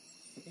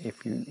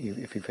 if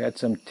you've had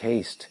some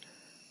taste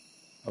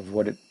of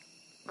what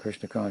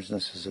Krishna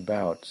consciousness is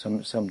about,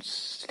 some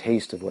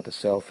taste of what the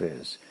self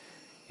is.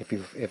 If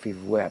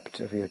you've wept,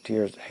 if your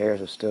hairs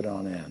have stood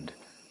on end,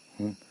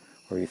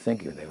 or you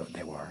think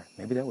they were,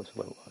 maybe that was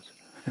what it was.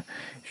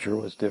 Sure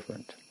was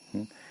different.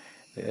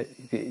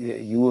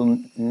 You will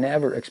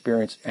never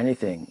experience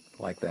anything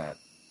like that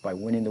by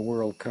winning the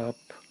World Cup.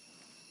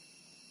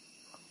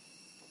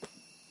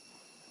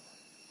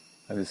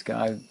 This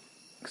guy,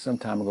 some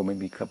time ago,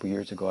 maybe a couple of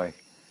years ago, I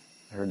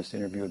heard this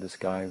interview of this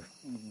guy. I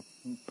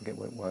forget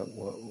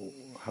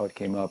how it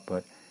came up,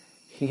 but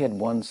he had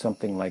won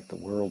something like the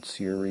World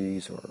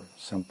Series or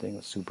something,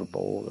 the Super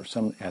Bowl or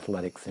some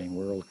athletic thing,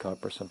 World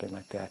Cup or something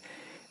like that.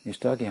 And he was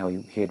talking how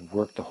he had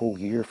worked the whole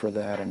year for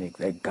that, and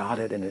they got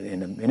it, and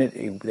in a minute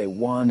they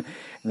won, and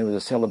there was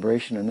a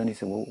celebration, and then he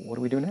said, well, what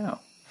do we do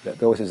now?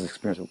 That was his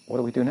experience. What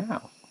do we do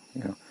now?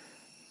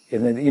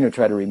 And then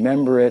try to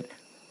remember it,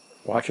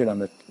 watch it on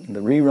the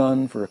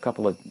rerun for a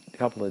couple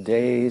of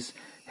days,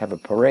 have a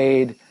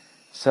parade,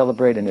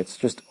 celebrate, and it's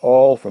just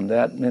all from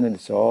that minute.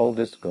 It's all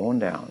just going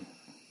down,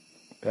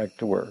 back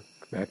to work,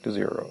 back to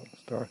zero.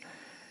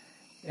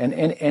 And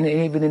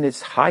even in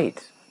its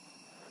height,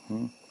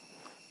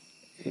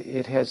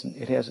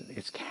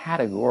 it's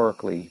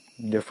categorically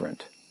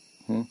different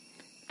in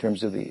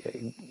terms of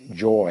the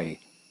joy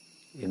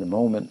in the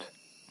moment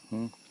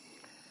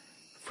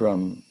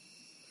from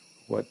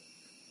what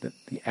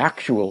the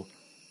actual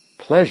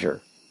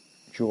pleasure,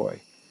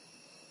 joy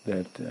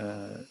that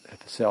the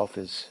self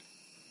is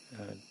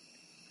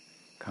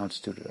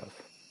constituted of.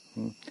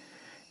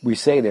 We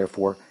say,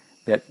 therefore,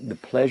 that the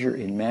pleasure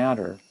in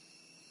matter,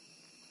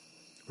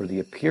 or the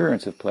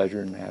appearance of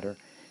pleasure in matter,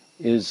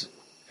 is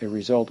a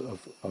result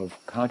of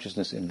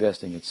consciousness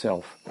investing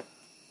itself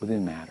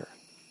within matter.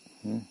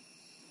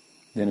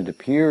 Then it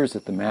appears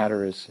that the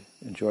matter is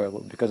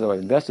enjoyable because I've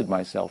invested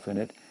myself in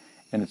it,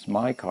 and it's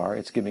my car,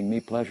 it's giving me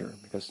pleasure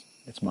because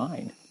it's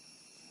mine.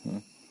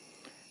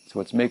 So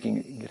what's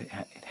making it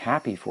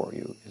happy for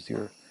you is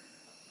your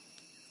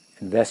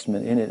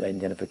investment in it,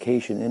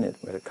 identification in it,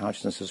 where the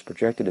consciousness has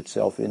projected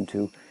itself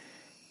into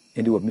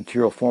a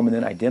material form and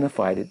then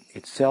identified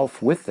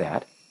itself with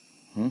that.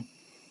 And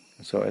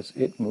so as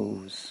it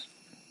moves,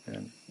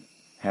 and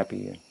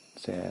happy and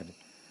sad,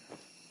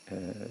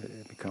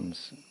 it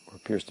becomes, or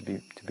appears to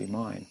be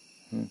mine.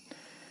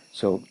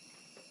 So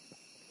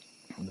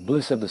the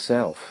bliss of the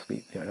self,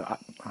 the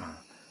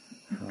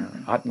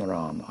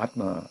Atmaram,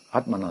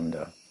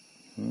 Atmananda.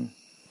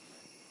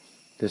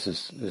 This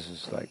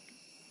is like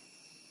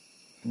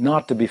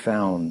not to be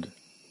found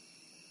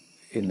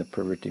in the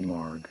Pravritti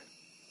Marg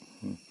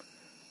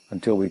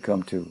until we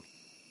come to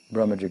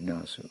Brahma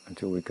Jignasu,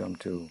 until we come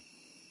to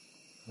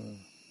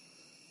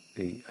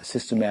the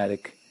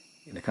systematic,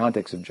 in the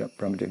context of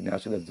Brahma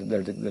Jignasu, then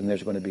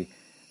there's going to be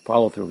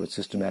follow-through with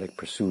systematic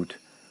pursuit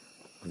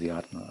of the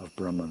Atma, of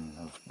Brahman,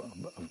 of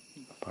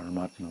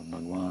Paramatma, of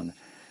Bhagwan,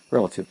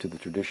 relative to the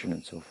tradition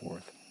and so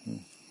forth.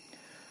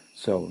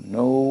 So,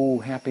 no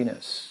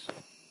happiness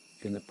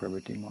in the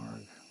Pravritti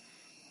Marg.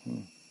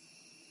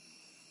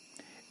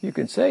 You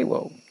can say,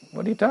 well,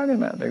 What are you talking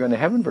about? They're going to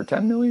heaven for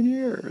 10 million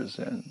years,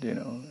 and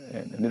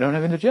and they don't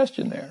have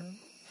indigestion there.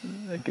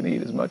 They can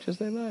eat as much as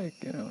they like,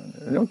 and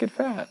they don't get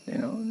fat,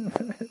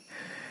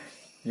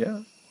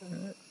 yeah,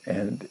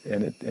 and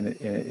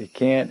it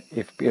can't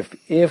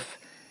if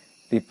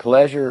the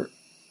pleasure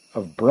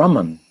of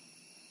Brahman,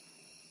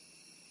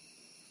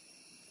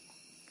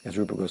 as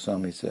Rupa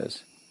Goswami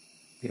says,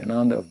 the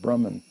Ananda of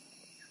Brahman,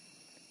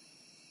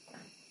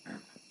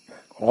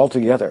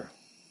 altogether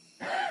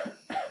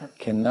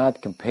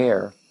cannot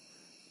compare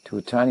to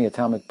a tiny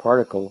atomic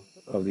particle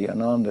of the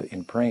Ananda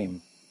in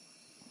Prem.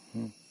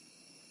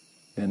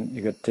 And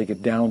you got to take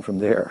it down from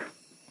there.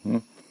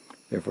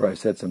 Therefore I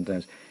said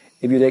sometimes,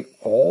 if you take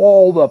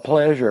all the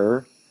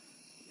pleasure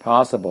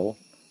possible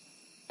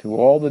to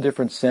all the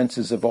different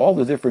senses of all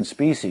the different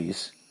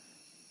species,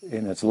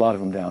 and that's a lot of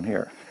them down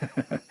here,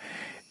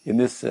 in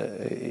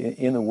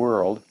the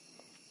world,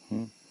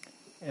 and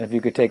if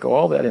you could take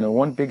all that in a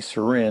one big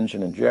syringe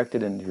and inject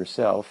it into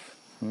yourself,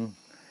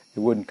 it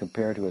wouldn't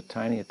compare to a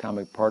tiny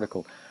atomic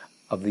particle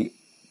of the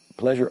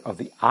pleasure of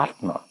the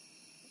Atma.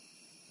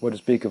 What to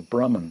speak of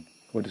Brahman?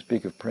 What to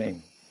speak of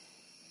Prem?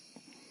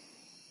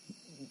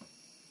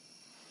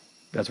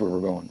 That's where we're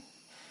going.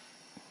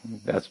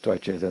 That's why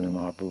Chaitanya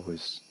Mahaprabhu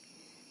was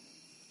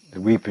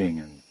weeping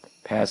and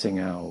passing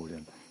out,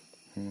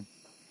 and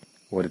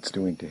what it's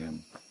doing to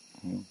him.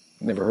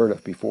 Never heard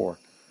of before.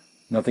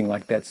 Nothing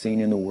like that seen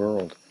in the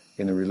world,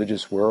 in the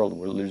religious world,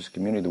 religious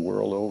community, the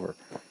world over.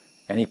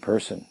 Any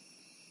person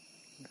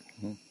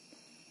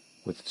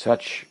with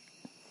such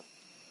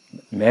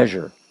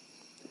measure,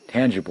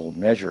 tangible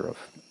measure of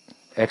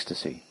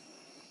ecstasy.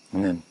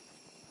 And then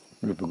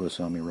Rupa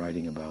Goswami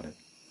writing about it.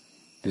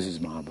 This is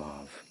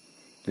Mahabhav.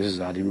 This is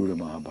Adiruddha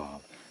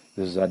Mahabhav.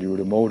 This is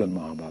Adiruddha Modan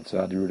Mahabhav. This is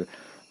Adiruddha,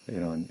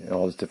 in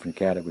all these different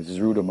categories. This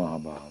is Ruddha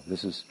Mahabhav.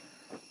 This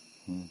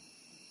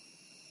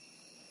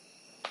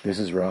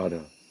is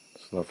Radha,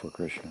 it's love for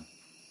Krishna.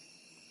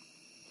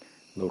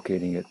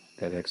 Locating it,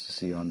 that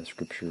ecstasy on the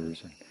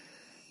scriptures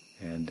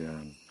and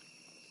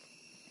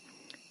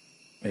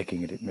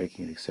making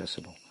it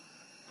accessible.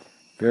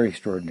 Very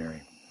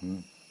extraordinary.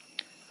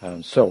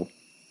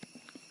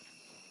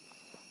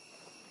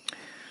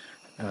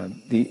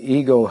 The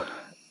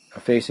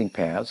ego-effacing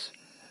paths,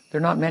 they're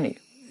not many.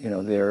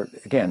 They're,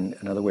 again,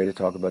 another way to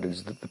talk about it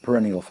is the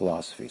perennial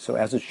philosophy. So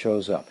as it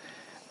shows up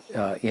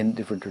in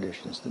different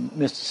traditions, the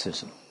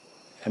mysticism.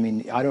 I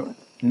mean, I don't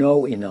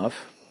know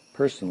enough,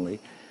 personally,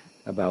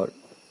 about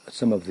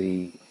some of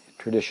the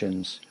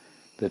traditions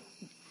that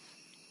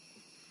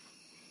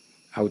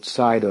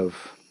outside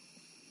of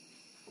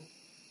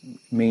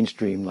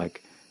mainstream,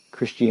 like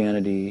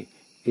Christianity,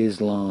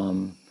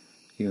 Islam,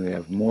 you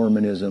have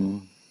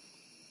Mormonism,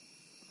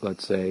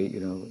 let's say, a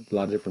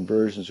lot of different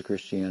versions of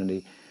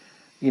Christianity.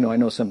 I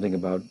know something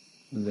about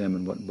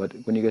them, but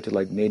when you get to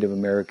like Native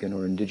American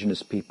or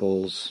indigenous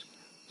peoples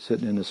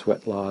sitting in a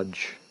sweat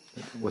lodge,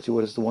 what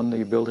is the one that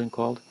you're building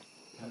called?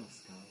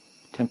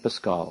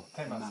 Temescal.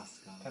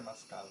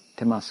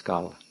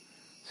 Temescal.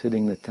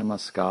 Sitting in the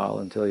Temescal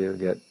until you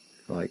get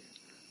like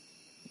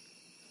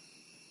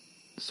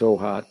so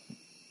hot,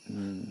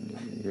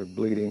 you're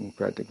bleeding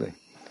practically.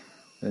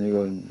 Then you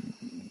go and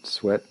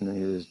sweat, and then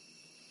you just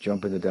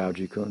jump into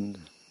Daoji Kund,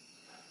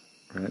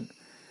 right?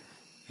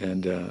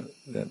 And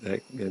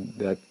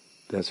that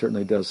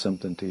certainly does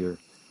something to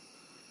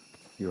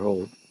your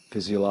whole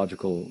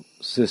physiological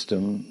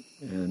system,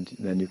 and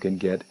then you can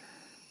get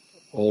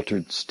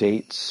altered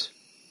states,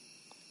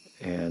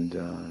 and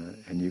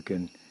you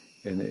can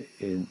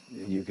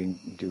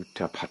do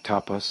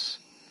tapas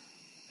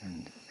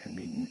and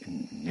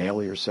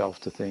nail yourself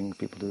to things.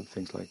 People do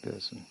things like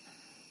this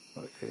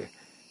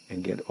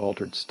and get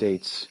altered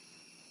states.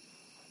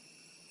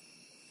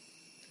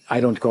 I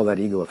don't call that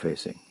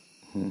ego-effacing.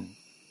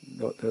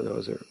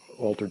 Those are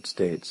altered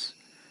states,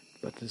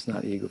 but it's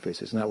not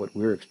ego-effacing. It's not what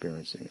we're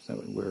experiencing. It's not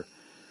what we're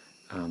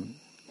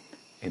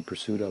in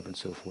pursuit of, and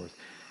so forth.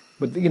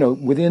 But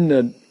within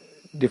the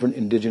different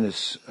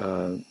indigenous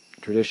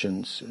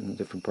traditions in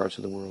different parts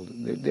of the world,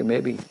 there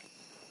may be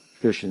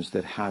traditions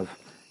that have,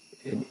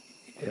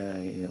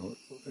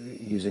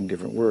 using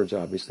different words,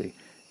 obviously,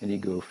 an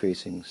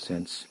ego-effacing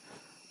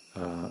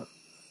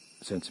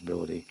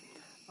sensibility.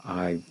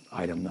 I'm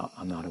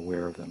not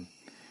aware of them.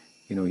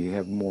 You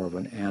have more of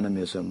an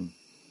animism,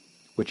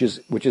 which is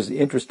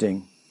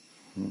interesting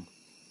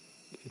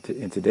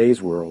in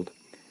today's world.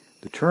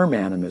 The term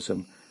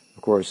animism,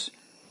 of course,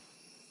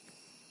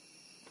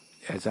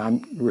 as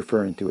I'm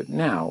referring to it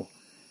now,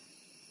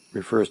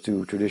 refers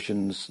to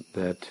traditions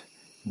that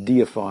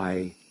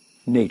deify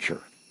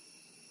nature.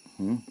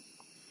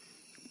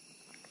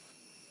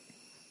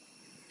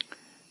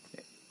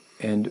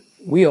 And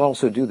we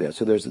also do that.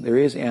 So there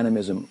is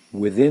animism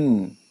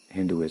within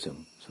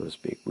Hinduism, so to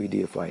speak. We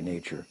deify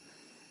nature,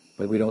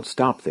 but we don't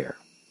stop there.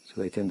 So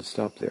they tend to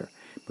stop there.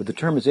 But the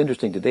term is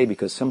interesting today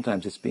because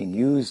sometimes it's being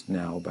used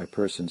now by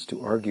persons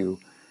to argue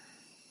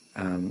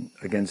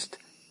against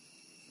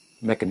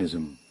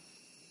mechanism.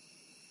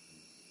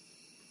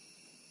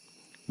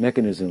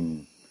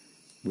 Mechanism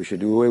we should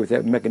do away with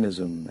that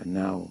mechanism and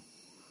now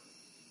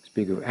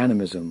speak of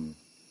animism.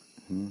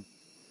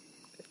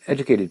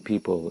 Educated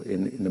people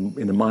in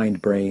the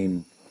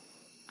mind-brain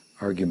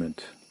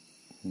argument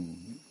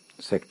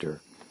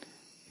sector,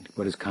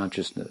 what is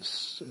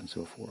consciousness and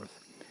so forth,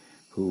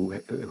 who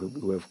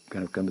have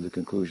kind of come to the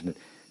conclusion that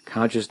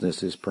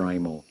consciousness is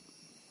primal,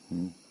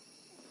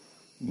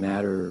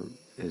 matter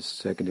is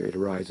secondary, it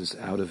arises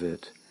out of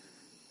it.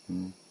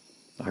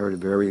 I heard a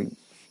very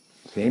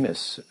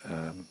famous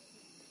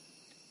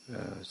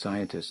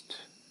scientist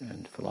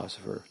and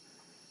philosopher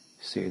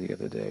say the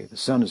other day, the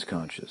sun is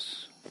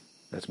conscious.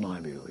 That's my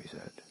view, he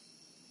said.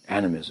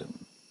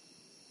 Animism,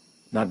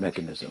 not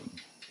mechanism.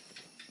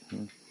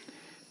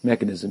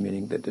 Mechanism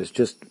meaning that there's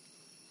just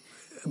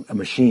a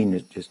machine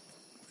that's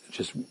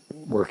just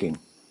working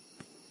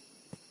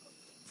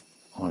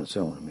on its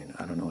own. I mean,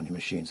 I don't know any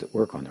machines that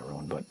work on their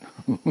own, but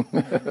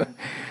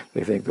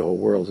they think the whole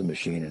world's a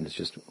machine and it's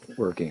just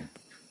working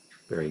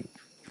very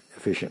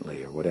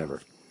efficiently or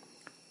whatever.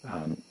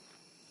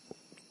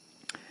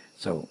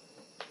 So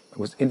it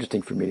was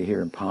interesting for me to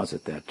hear him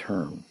posit that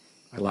term.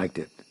 I liked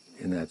it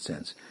in that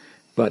sense.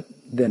 But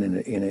then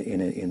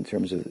in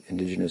terms of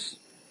indigenous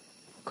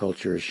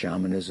cultures,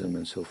 shamanism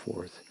and so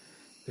forth,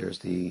 there's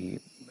the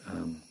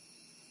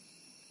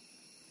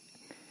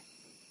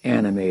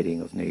animating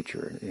of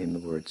nature. In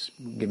other words,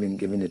 giving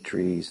the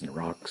trees and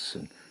rocks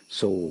and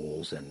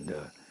souls and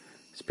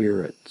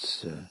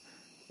spirits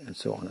and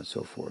so on and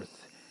so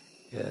forth.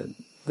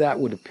 That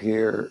would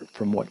appear,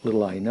 from what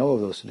little I know of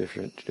those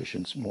different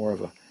traditions, more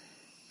of a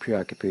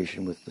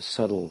preoccupation with the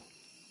subtle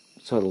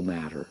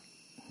matter.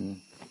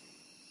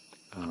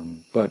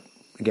 But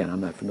again,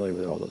 I'm not familiar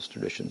with all those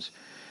traditions.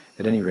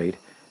 At any rate,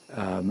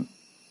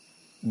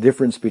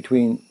 difference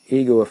between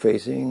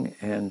ego-effacing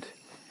and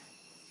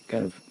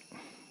kind of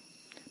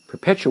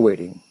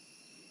perpetuating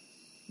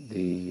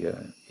the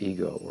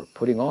ego, or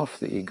putting off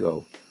the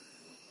ego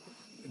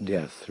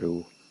death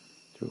through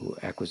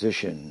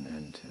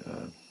acquisition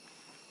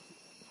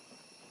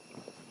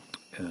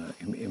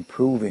and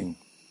improving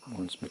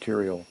one's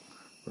material,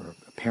 or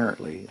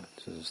apparently,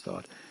 this is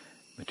thought,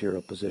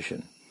 material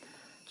position.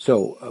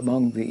 So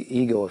among the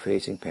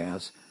ego-effacing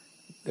paths,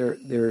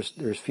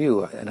 there's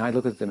few, and I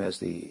look at them as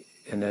the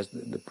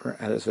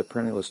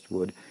perennialist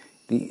would,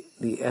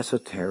 the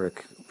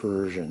esoteric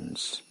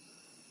versions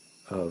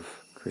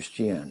of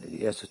Christianity,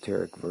 the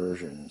esoteric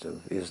versions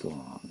of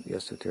Islam, the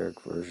esoteric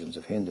versions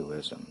of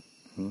Hinduism.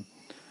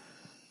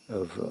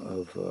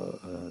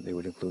 They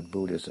would include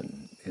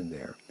Buddhism in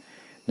there.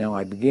 Now,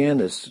 I began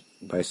this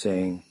by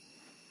saying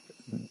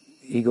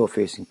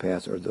ego-facing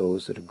paths are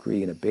those that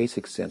agree in a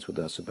basic sense with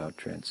us about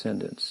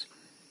transcendence.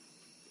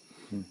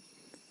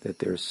 That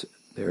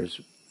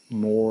there's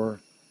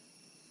more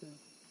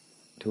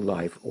to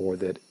life, or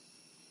that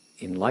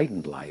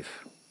enlightened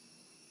life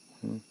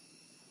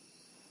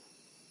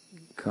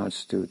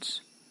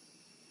constitutes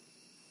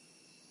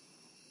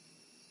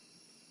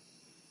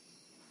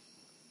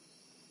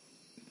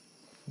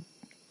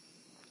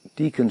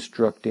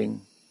deconstructing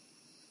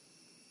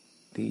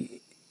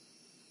the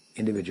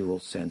individual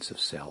sense of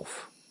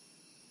self.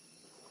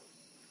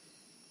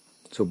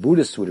 So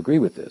Buddhists would agree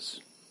with this.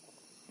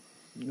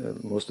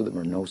 Most of them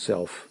are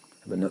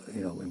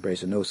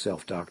embrace a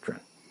no-self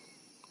doctrine,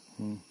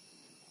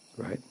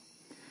 right?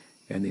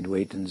 And the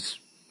Advaitins,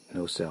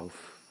 no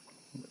self.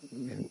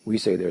 And we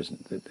say there's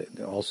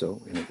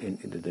also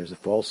there's a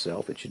false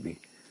self; it should be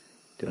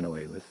done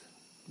away with,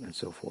 and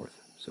so forth.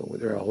 So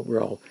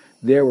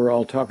we're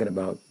all talking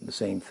about the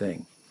same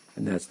thing,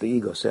 and that's the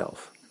ego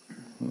self.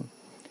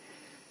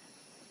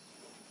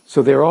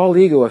 So they're all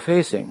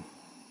ego-effacing.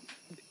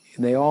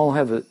 They all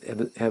have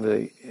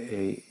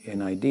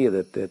an idea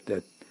that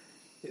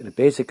the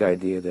basic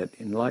idea that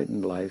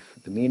enlightened life,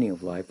 the meaning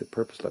of life, the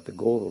purpose of life, the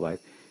goal of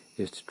life,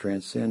 is to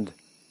transcend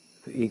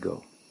the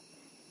ego.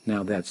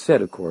 Now, that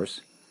said, of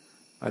course,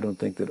 I don't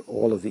think that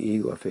all of the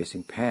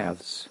ego-effacing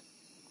paths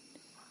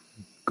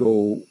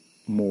go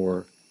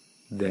more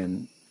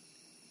than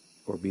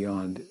or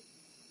beyond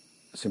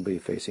simply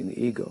effacing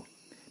the ego.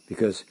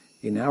 Because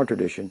in our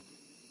tradition,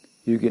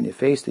 you can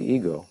efface the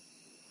ego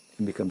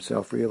and become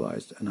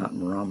self-realized, and not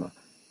Marama,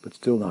 but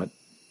still not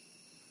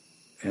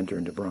enter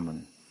into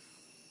Brahman.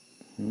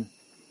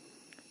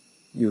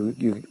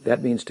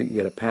 That means to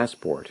get a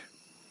passport,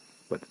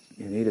 but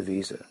you need a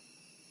visa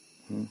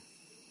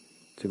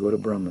to go to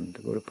Brahman,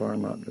 to go to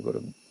Paramatma, to go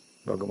to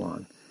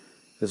Bhagavan.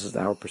 This is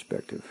our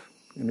perspective.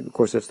 And of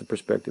course that's the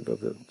perspective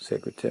of the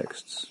sacred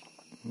texts,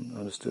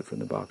 understood from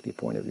the Bhakti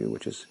point of view,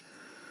 which is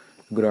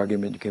a good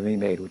argument can be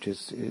made, which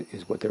is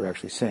what they're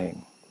actually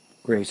saying.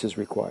 Grace is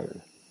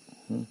required.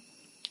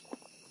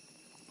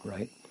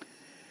 Right?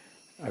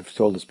 I've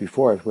told this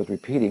before, it's worth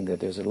repeating, that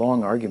there's a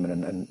long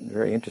argument, and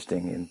very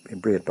interesting, in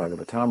Brihad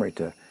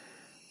Bhagavatamrita,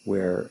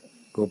 where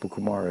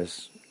Gopakumar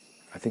is,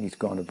 I think he's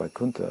gone to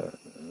Vaikuntha,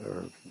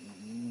 or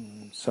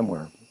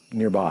somewhere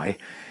nearby,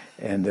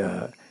 and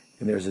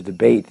there's a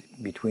debate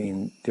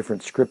between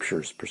different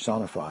scriptures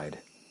personified.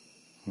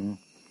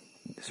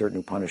 Certain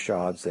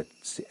Upanishads that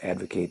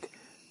advocate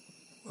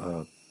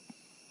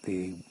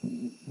the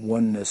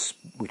oneness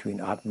between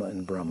Atma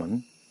and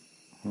Brahman,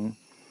 and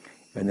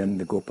then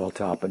the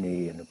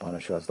Gopaltapani and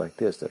Upanishads like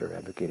this that are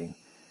advocating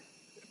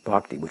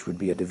bhakti, which would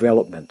be a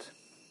development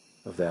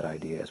of that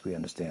idea as we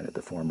understand it,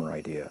 the former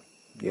idea.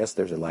 Yes,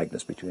 there's a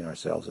likeness between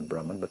ourselves and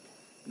Brahman, but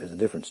there's a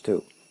difference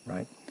too,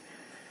 right?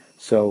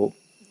 So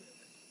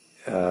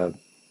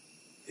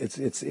it's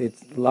a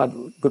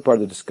good part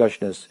of the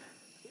discussion is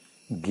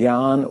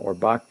Gyan or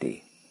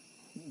Bhakti,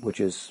 which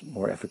is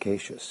more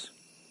efficacious.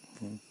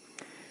 And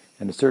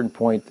at a certain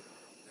point,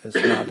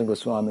 Sanatana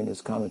Goswami in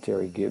his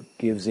commentary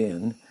gives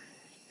in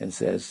and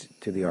says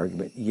to the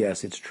argument,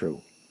 yes, it's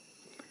true.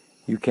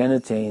 You can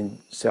attain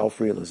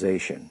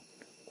self-realization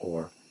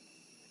or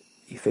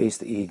efface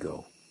the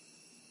ego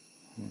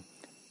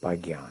by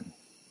Gyan.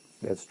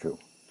 That's true.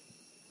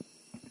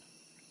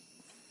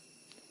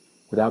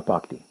 Without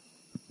bhakti.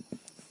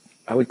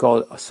 I would call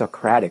it a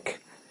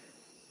Socratic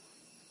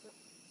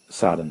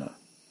sadhana.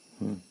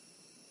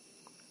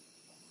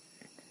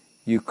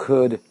 You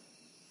could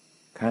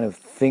kind of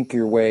think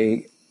your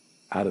way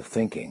out of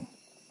thinking,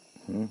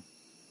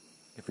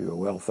 if you were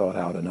well thought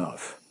out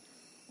enough,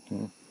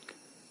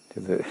 to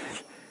the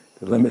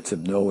limits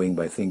of knowing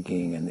by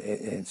thinking,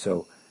 and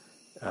so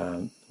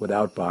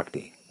without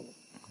bhakti,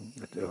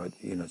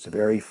 it's a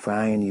very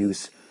fine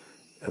use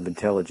of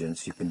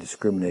intelligence. You can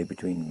discriminate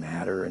between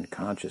matter and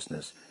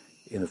consciousness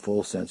in the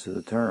full sense of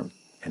the term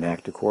and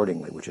act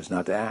accordingly, which is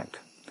not to act.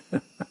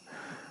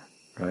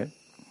 Right?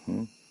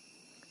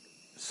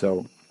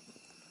 So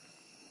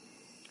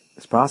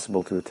it's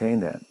possible to attain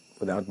that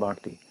without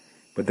bhakti.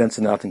 But then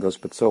Sanatana goes,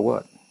 but so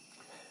what?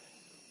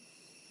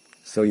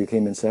 So you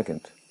came in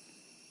second.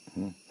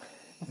 In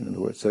other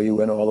words, so you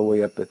went all the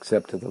way up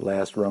except to the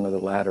last rung of the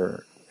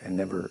ladder and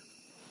never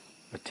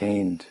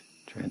attained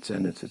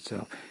transcendence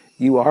itself.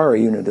 You are a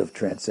unit of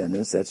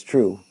transcendence, that's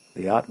true,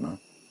 the Atma.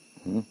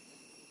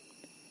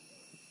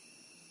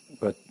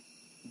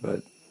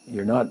 But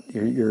you're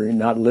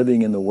not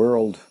living in the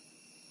world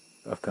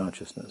of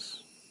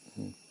consciousness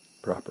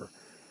proper.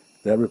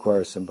 That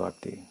requires some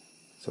bhakti.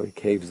 So he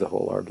caves the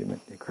whole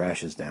argument. It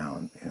crashes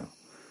down,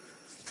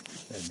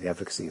 And the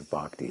efficacy of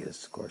bhakti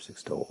is, of course,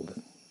 extolled,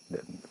 and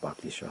the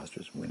bhakti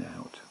shastras win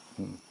out.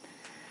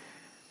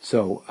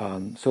 So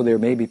there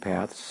may be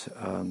paths.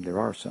 There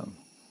are some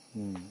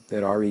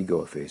that are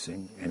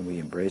ego-effacing, and we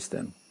embrace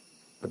them.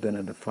 But then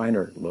in the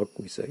finer look,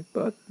 we say,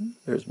 but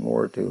there's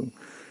more to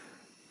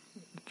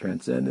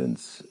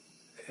transcendence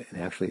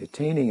and actually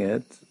attaining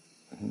it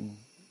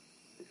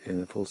in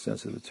the full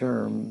sense of the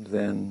term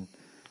than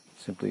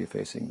simply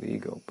effacing the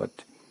ego.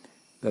 But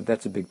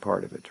that's a big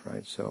part of it,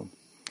 right? So,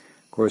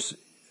 of course,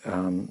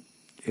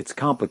 it's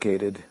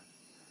complicated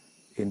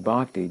in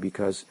bhakti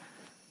because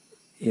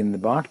in the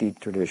bhakti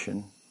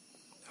tradition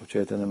of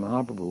Chaitanya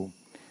Mahaprabhu,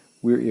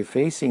 we're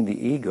effacing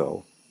the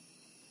ego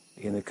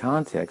in the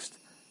context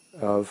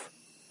of,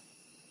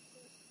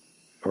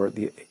 or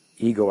the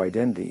ego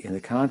identity in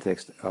the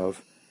context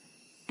of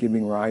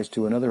giving rise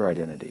to another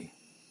identity.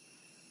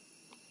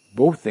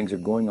 Both things are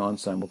going on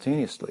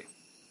simultaneously.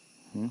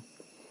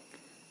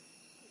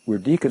 We're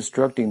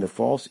deconstructing the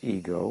false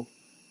ego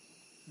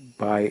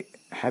by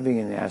having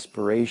an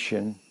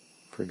aspiration,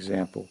 for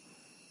example,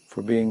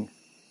 for being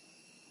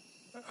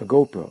a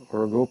gopa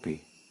or a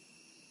gopi,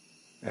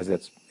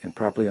 and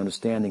properly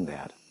understanding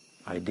that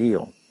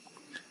ideal.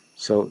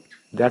 So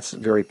that's a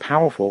very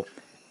powerful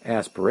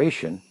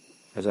aspiration,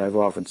 as I've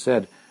often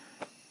said,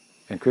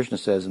 and Krishna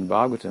says in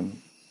Bhagavatam,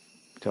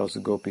 tells the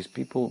gopis,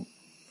 people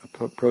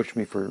approach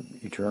me for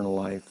eternal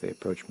life, they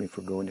approach me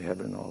for going to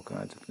heaven and all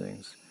kinds of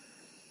things.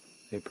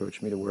 They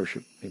approach me to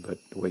worship me, but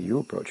the way you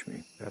approach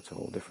me, that's a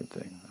whole different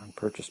thing. I'm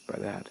purchased by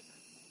that.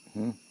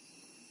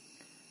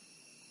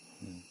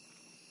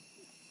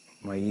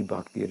 Mayi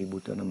bhakti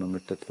ribhutanam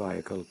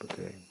amritatvaya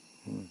kalpate.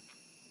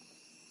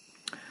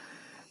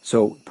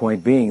 So,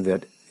 point being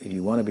that if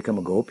you want to become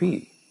a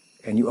gopi,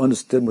 and you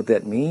understood what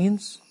that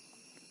means,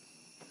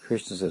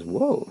 Krishna says,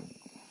 whoa,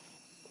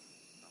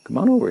 come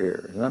on over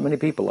here. There's not many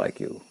people like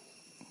you.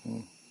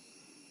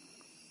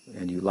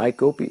 And you like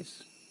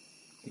gopis.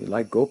 You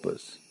like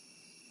gopas.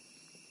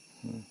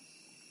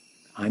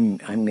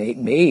 I'm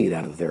made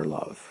out of their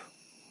love.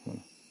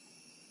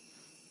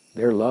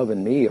 Their love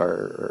and me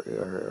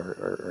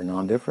are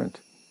non-different,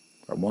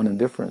 are one and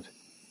different.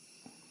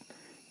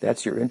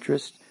 That's your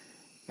interest.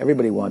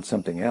 Everybody wants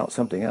something else.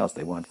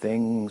 They want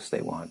things.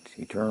 They want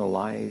eternal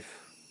life.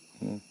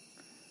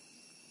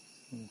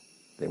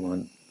 They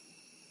want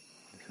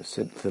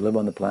to live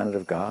on the planet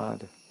of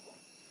God.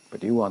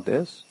 But you want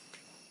this?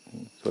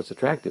 So it's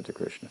attractive to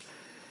Krishna.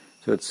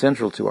 So it's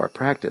central to our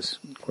practice.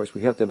 Of course,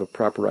 we have to have a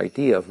proper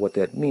idea of what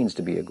that means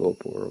to be a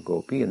gopa or a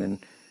gopi, and then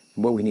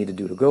what we need to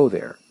do to go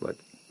there. But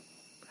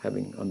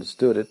having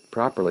understood it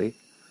properly,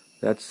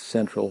 that's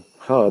central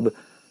hub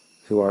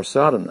to our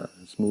sadhana.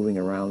 It's moving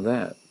around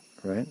that,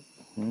 right?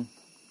 And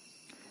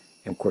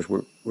of course,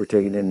 we're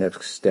taking the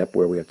next step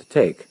where we have to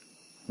take.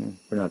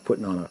 We're not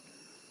putting on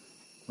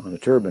a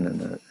turban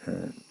and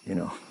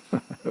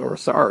or a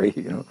sari,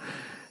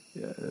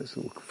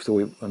 So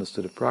we've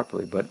understood it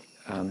properly. But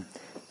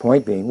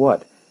Point being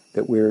what?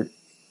 That we're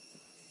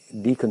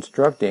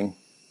deconstructing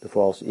the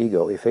false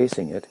ego,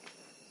 effacing it,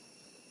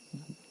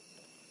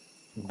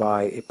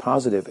 by a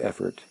positive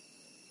effort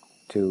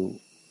to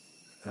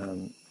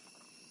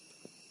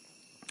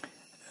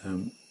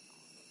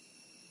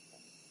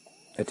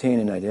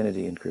attain an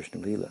identity in Krishna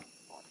Lila.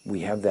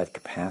 We have that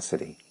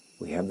capacity.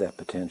 We have that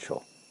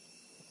potential.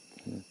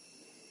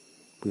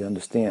 We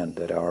understand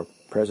that our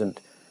present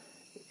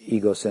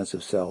ego sense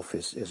of self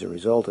is a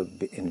result of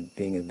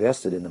being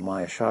invested in the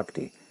Maya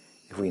Shakti.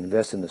 If we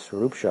invest in the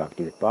Swarup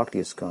Shakti that Bhakti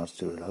is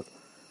constituted of,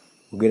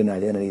 we'll get an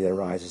identity that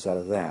arises out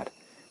of that.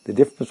 The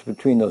difference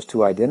between those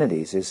two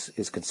identities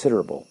is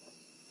considerable.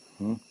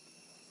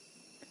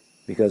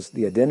 Because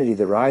the identity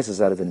that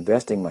arises out of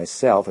investing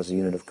myself as a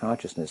unit of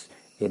consciousness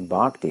in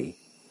Bhakti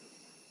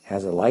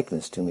has a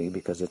likeness to me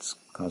because it's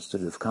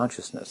constituted of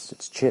consciousness.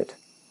 It's chit.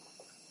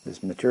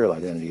 This material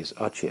identity is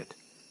achit.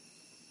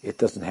 It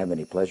doesn't have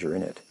any pleasure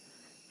in it.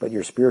 But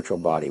your spiritual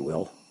body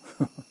will.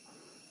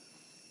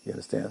 You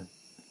understand?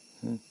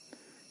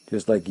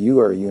 Just like you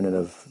are a unit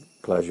of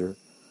pleasure,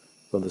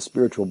 well, the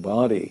spiritual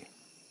body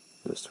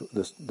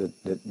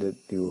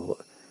that you will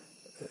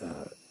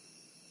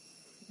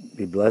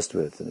be blessed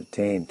with and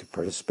attain to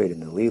participate in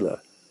the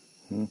Leela,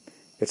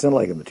 it's not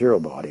like a material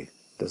body.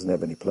 It doesn't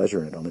have any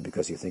pleasure in it only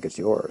because you think it's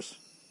yours.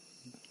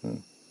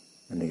 And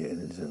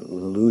it's an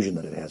illusion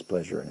that it has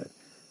pleasure in it.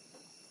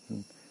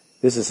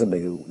 This is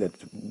something that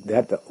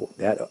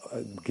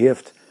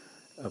gift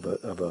of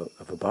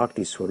a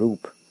bhakti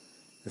swarup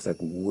is like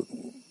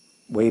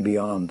way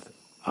beyond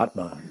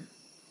Atmananda.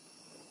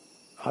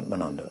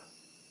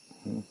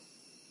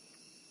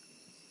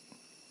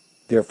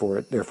 Therefore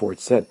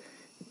it's said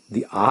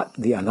the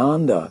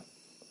ananda.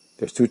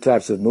 There's two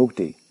types of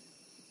mukti: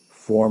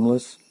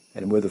 formless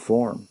and with a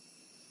form.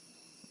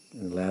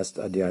 In the last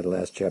adhyaya, the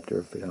last chapter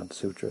of Vedanta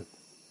Sutra.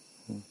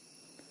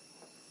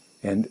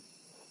 And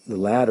the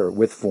latter,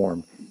 with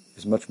form,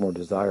 is much more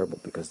desirable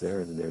because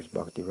there's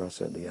bhakti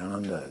rasa. The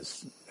ananda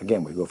is,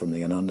 again, we go from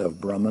the ananda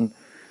of Brahman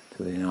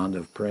to the ananda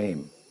of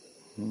Prem.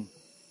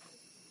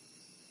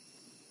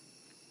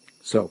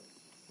 So,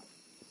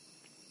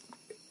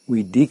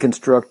 we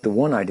deconstruct the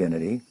one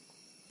identity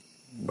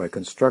by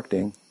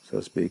constructing, so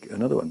to speak,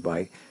 another one,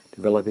 by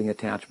developing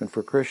attachment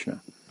for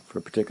Krishna, for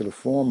a particular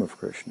form of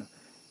Krishna.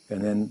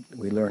 And then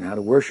we learn how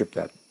to worship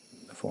that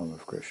form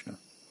of Krishna.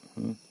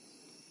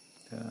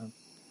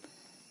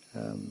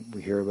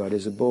 We hear about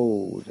his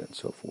abode and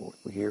so forth.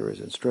 We hear his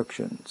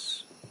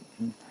instructions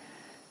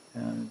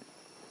and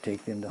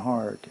take them to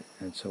heart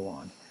and so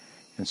on.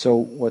 And so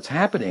what's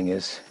happening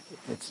is,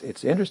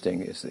 it's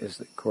interesting, is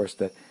of course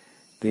that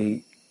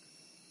the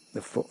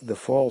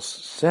false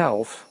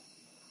self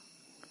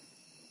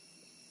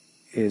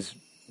is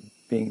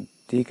being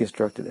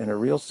deconstructed and a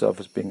real self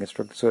is being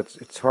constructed. So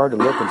it's hard to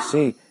look and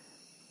see.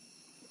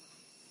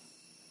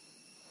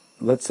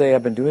 Let's say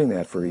I've been doing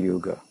that for a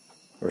yuga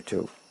or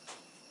two.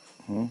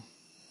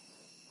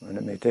 And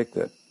it may take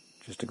that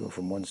just to go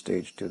from one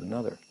stage to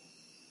another.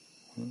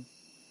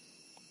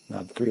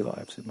 Not 3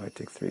 lives, it might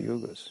take 3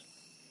 yugas.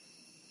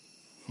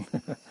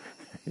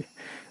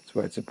 That's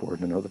why it's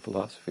important to know the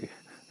philosophy.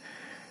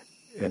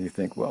 And you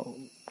think, well,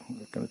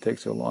 it's going to take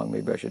so long,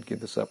 maybe I should give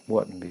this up,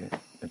 what, and be a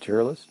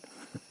materialist?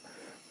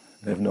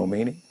 Have no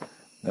meaning?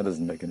 That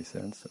doesn't make any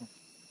sense. So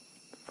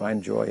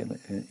find joy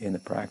in the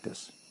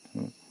practice.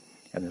 And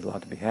there's a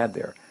lot to be had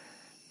there.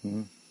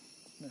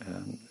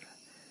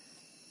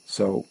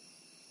 So,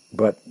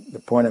 but the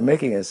point I'm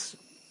making is,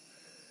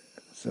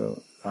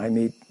 so I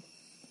meet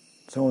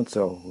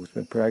so-and-so who's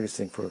been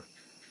practicing for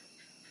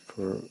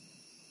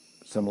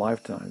some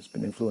lifetimes,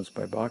 been influenced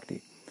by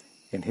bhakti,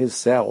 and his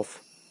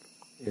self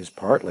is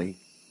partly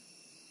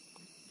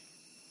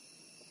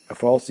a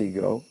false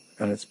ego,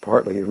 and it's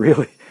partly a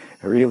real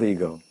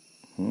ego.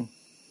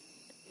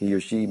 He or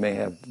she may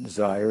have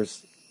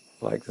desires,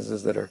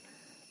 likenesses that are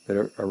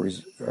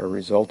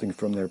resulting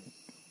from their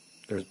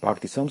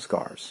bhakti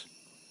samskars,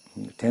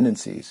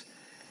 tendencies,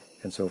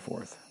 and so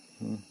forth.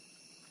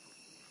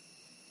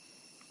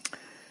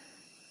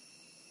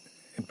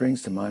 It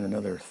brings to mind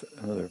another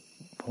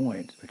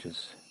point, which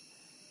is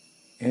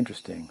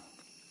interesting.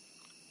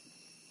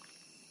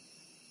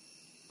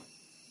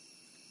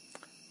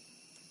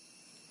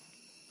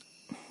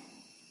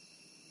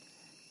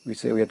 We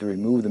say we have to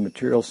remove the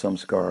material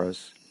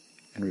samskaras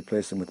and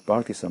replace them with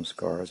bhakti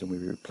samskaras, and we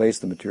replace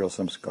the material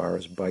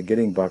samskaras by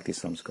getting bhakti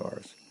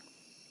samskaras.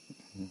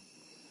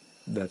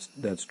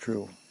 That's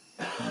true.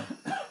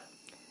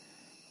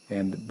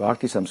 And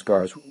bhakti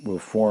samskaras will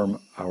form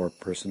our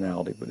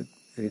personality, but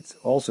it's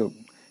also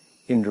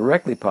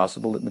indirectly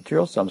possible that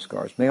material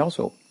samskaras may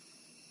also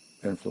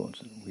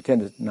influence it. We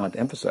tend to not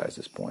emphasize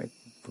this point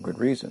for good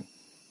reason.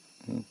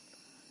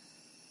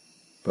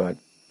 But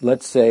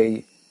let's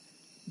say,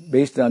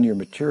 based on your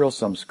material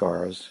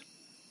samskaras,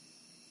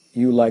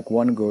 you like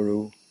one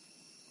guru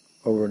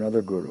over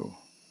another guru.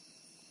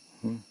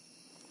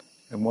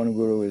 And one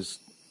guru is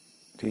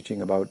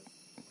teaching about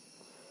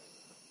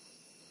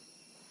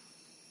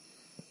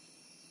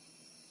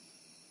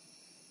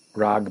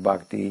Rag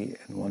Bhakti,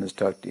 and one is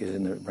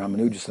in the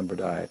Ramanuja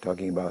Sampradaya,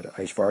 talking about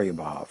Aishvarya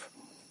Bhav.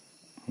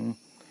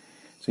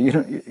 So you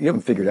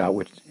haven't figured out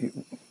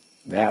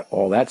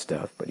all that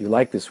stuff, but you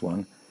like this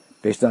one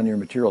based on your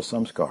material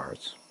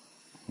samskars.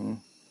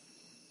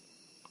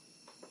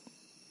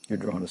 You're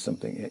drawn to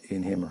something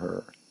in him or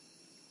her,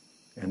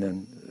 and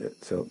then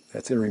so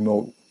that's in a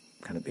remote,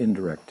 kind of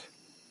indirect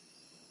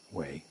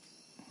way.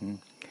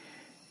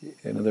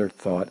 Another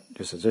thought,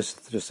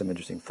 just some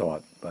interesting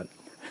thought, but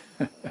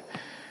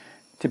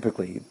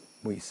typically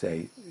we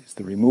say it's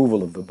the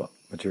removal of the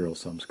material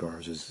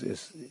samskars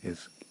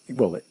is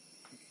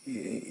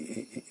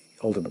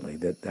ultimately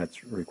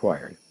that's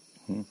required.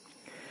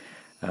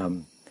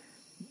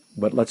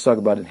 But let's talk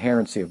about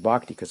inherency of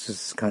bhakti, because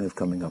this is kind of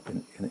coming up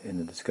in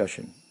the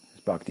discussion.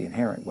 Is bhakti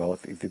inherent? Well,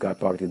 if you got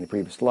bhakti in the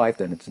previous life,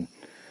 then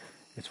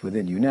it's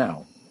within you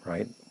now,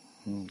 right?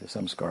 The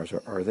samskars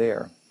are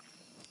there.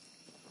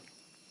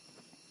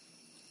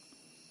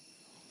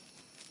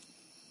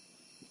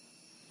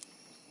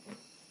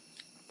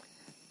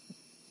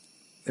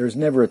 There's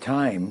never a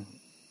time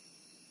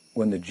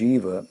when the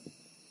jiva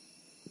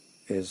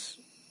is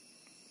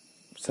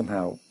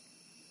somehow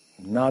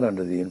not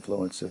under the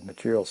influence of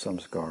material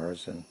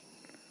samskars, and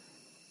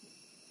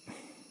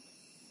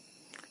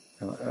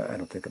I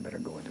don't think I better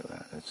go into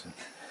that.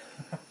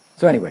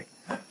 So anyway,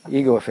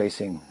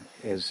 ego-effacing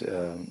is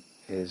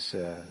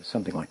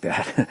something like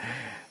that,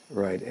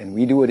 right? And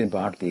we do it in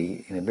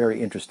bhakti in a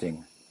very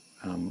interesting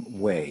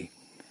way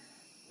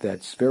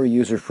that's very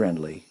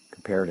user-friendly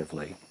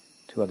comparatively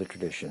to other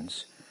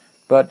traditions.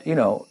 But,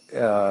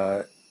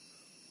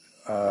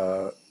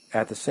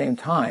 at the same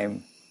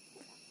time,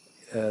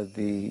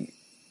 there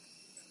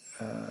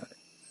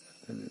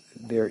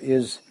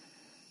is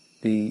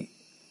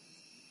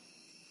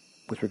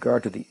with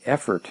regard to the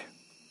effort,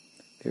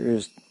 there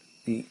is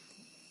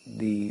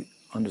the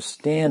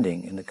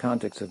understanding in the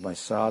context of my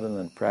sadhana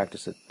and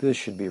practice that this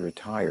should be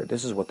retired.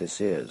 This is what this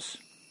is.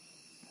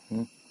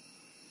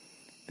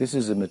 This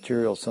is a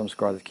material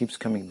samskara that keeps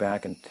coming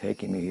back and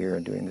taking me here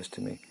and doing this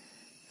to me.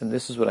 And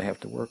this is what I have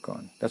to work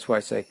on. That's why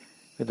I say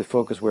we have to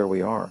focus where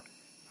we are.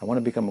 I want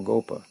to become a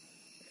gopa,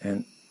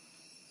 and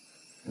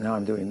now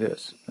I'm doing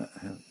this.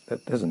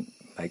 That doesn't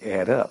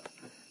add up.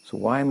 So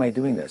why am I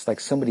doing this?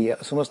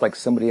 It's almost like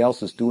somebody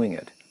else is doing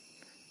it.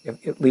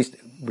 At least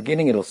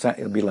beginning it'll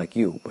be like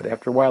you, but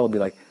after a while it'll be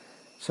like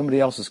somebody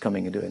else is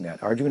coming and doing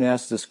that. Arjuna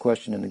asks this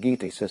question in the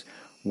Gita. He says,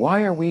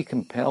 why am I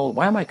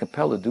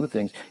compelled to do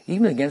things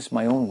even against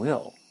my own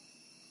will?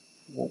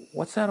 Well,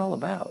 what's that all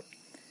about?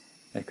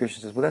 And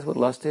Krishna says, well, that's what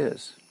lust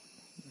is.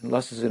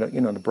 Lust is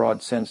in the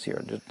broad sense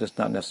here, just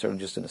not necessarily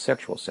just in a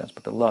sexual sense,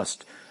 but the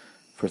lust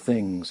for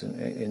things. And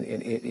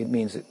it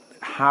means that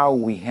how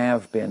we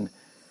have been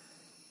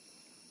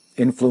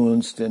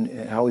influenced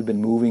and how we've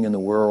been moving in the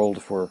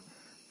world for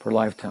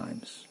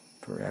lifetimes,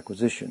 for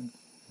acquisition.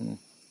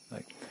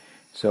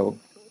 So,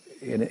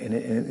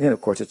 and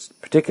of course, it's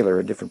particular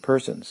in different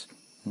persons.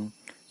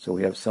 So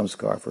we have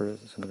samskar for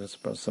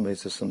somebody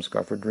says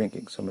samskar for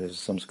drinking, somebody says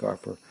samskar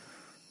for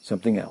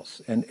something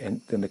else. And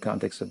in the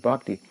context of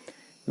bhakti,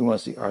 we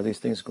want to see, are these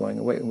things going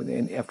away?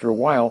 And after a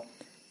while,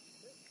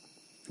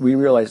 we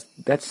realize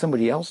that's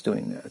somebody else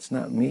doing that. It's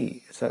not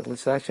me.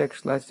 It's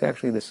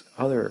actually this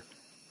other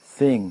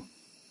thing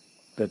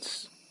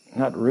that's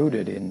not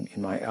rooted in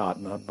my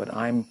atma, but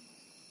I'm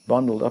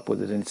bundled up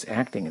with it, and it's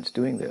acting, it's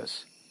doing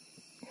this.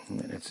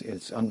 And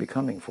it's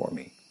unbecoming for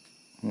me.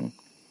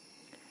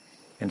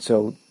 And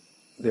so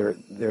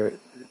the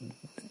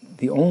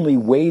only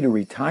way to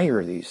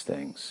retire these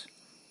things,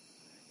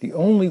 the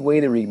only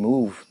way to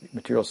remove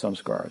material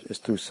samskars is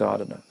through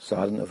sadhana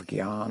of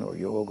jnana or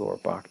yoga or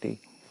bhakti.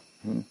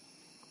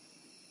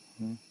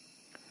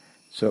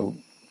 So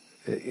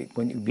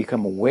when you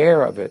become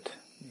aware of it,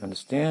 you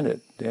understand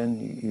it,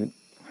 then you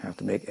have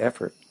to make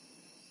effort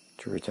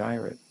to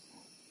retire it.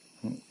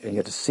 And you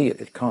have to see it.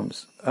 It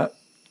comes.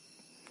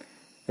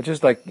 It's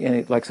just like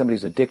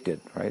somebody's addicted,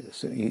 right?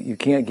 So you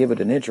can't give it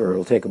an inch or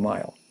it'll take a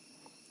mile.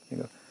 You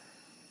go,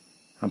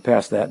 I'm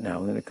past that now.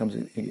 And then it comes,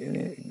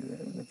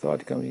 the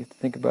thought comes, you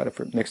think about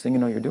it. Next thing you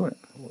know, you're doing it.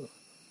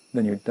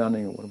 Then you're done,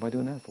 and what am I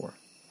doing that for?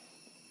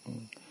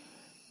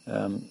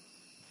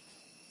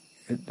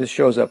 This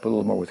shows up a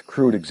little more with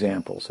crude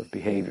examples of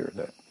behavior,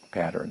 the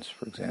patterns,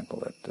 for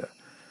example,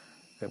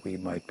 that we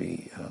might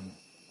be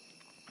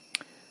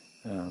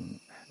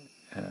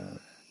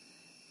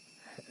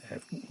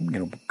have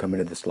come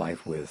into this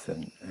life with,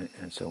 and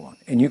so on.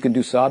 And you can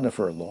do sadhana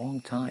for a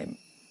long time,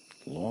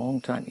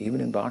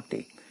 even in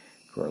bhakti,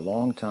 for a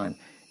long time,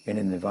 in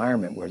an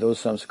environment where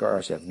those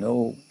samskaras have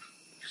no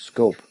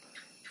scope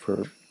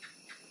for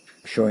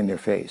showing their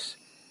face.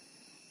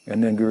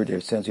 And then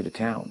Gurudev sends you to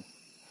town.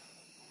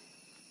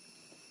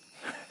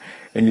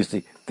 And you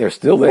see, they're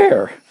still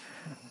there.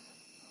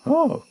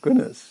 Oh,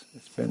 goodness.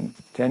 It's been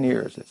 10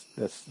 years.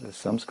 The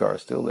samskar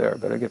is still there.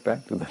 Better get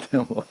back to the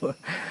temple.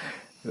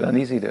 It's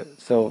uneasy to...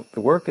 So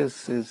the work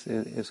is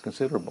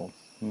considerable.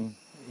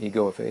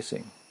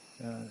 Ego-effacing.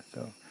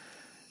 So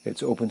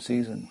it's open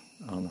season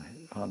on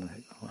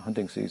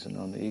hunting season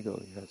on the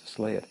ego. You have to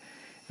slay it.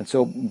 And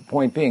so,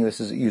 point being, this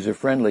is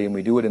user-friendly, and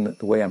we do it in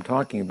the way I'm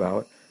talking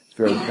about. It's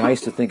very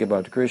nice to think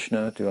about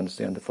Krishna, to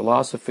understand the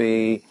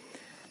philosophy,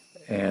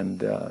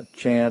 and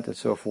chant and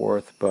so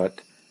forth.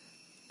 But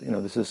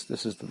this is the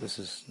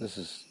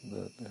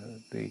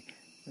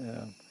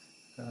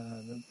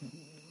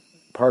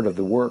part of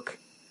the work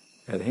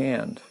at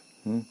hand.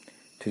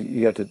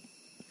 You have to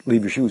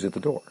leave your shoes at the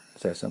door,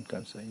 as I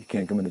sometimes say. You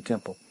can't come in the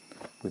temple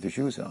with your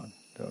shoes on.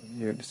 So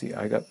you have to see,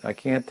 I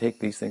can't take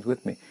these things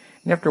with me.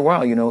 And after a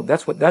while,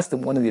 that's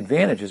one of the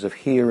advantages of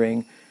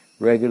hearing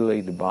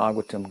regularly the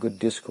Bhagavatam, good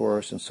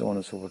discourse, and so on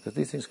and so forth. Because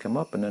these things come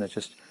up, and then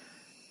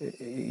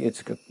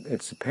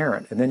it's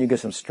apparent, and then you get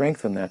some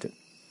strength from that to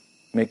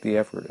make the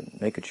effort and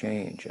make a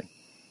change and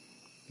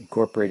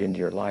incorporate into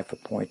your life a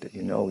point that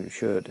you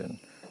should and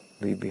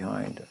leave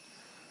behind.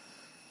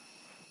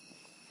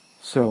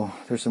 So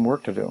there's some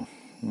work to do.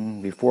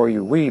 Before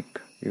you weep,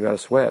 you got to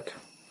sweat.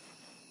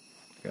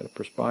 You got to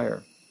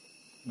perspire.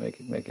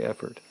 Make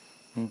effort.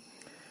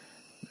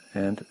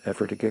 And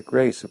effort to get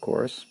grace, of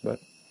course, but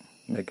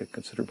make a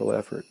considerable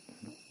effort.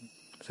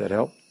 Does that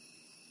help?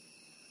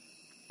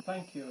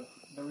 Thank you.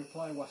 The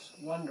reply was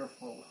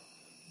wonderful.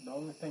 The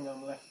only thing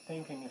I'm left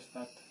thinking is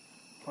that,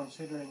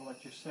 considering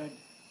what you said,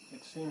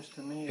 it seems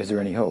to me... Is there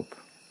any hope?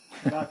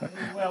 That,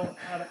 well,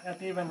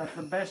 even at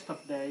the best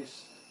of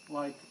days,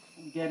 like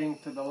getting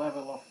to the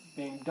level of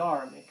being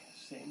dharmic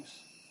seems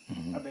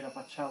a bit of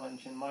a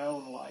challenge in my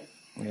own life.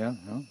 Yeah,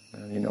 well,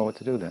 you know what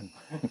to do then.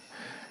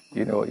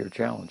 You know what your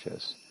challenge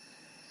is.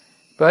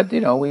 But,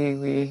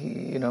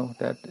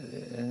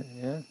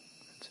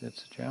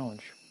 it's a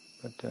challenge.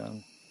 But,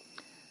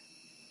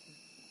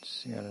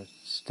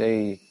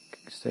 stay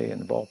in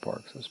the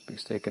ballpark, so to speak,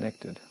 stay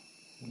connected.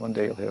 One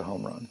day you'll hit a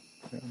home run.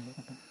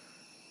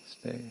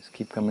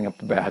 Keep coming up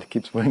the bat,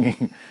 keep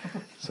swinging,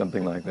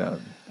 something like that.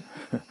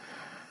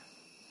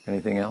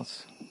 Anything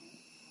else?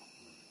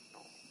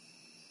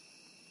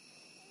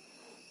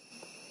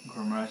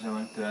 Guru Maharaj, I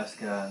want to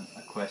ask a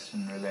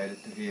question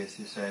related to his.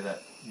 You say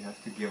that you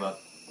have to give up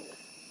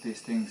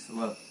these things.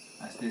 Well,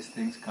 as these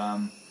things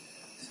come,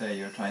 say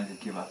you're trying to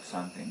give up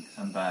something,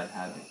 some bad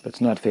habit. But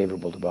it's not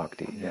favorable to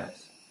bhakti.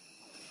 Yes.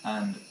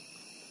 And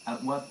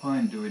at what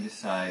point do we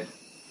decide,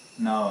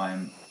 no,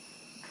 I'm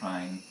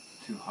trying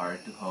too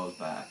hard to hold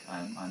back,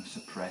 I'm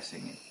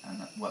suppressing it?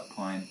 And at what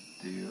point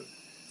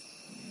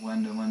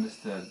when does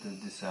the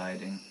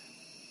deciding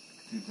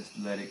to just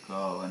let it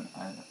go and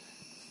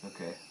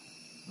okay,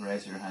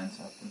 raise your hands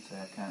up and say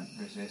I can't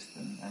resist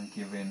and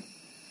give in,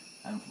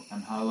 and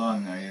how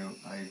long are you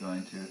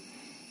going to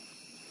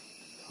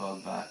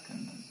hold back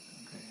and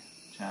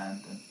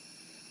chant and...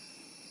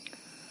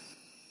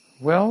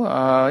 Well,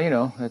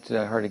 it's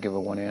hard to give a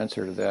one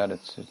answer to that.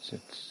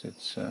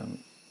 It's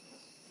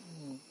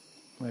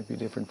might be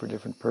different for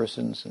different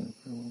persons, and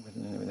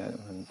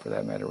for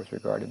that matter, with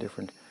regard to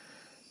different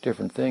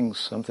things.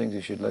 Some things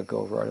you should let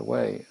go of right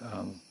away.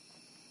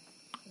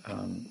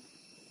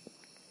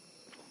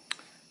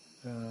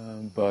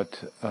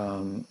 But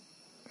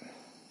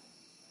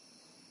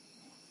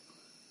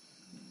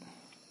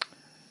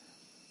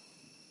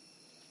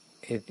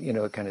it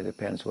kind of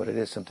depends what it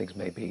is. Some things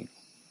may be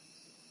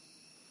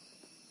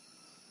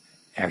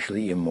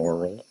actually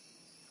immoral,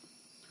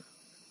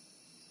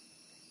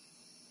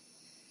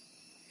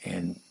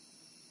 and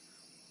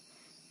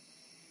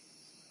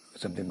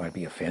something might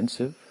be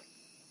offensive.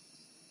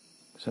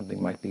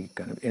 Something might be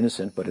kind of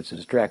innocent, but it's a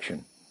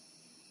distraction.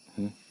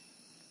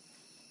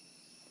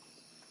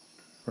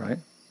 Right?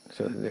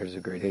 So there's a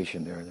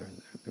gradation there. There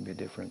could be a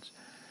difference.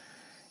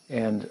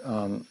 And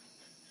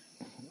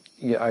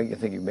I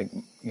think you make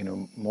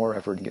more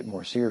effort and get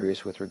more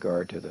serious with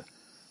regard to the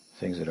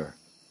things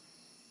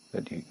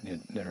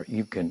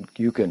you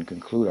can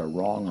conclude are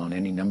wrong on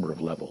any number of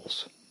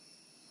levels.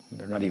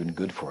 They're not even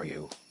good for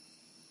you.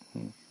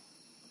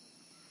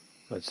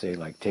 Let's say,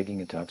 like taking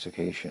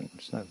intoxication,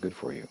 it's not good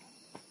for you.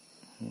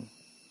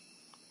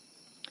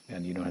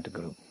 And you don't have to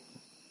go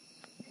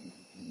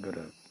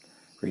to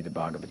read the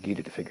Bhagavad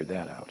Gita to figure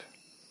that out.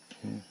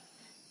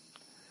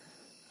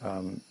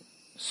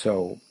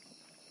 So,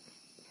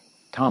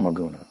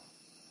 tamaguna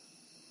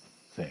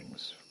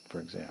things, for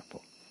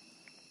example.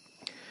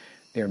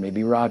 There may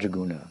be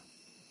rajaguna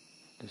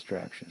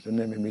distractions, and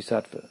there may be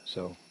sattva,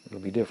 so it'll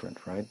be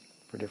different, right,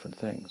 for different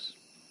things.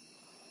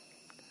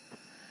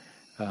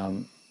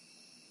 And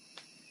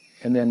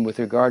then with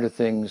regard to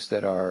things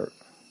that are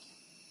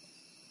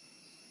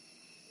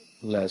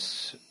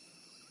less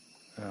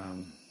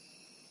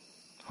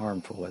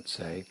harmful, let's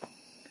say,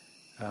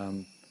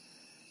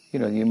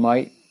 you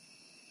might.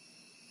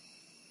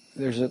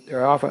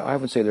 I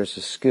often say there's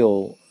a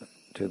skill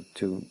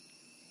to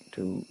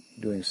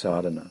doing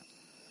sadhana.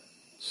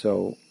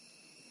 So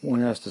one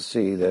has to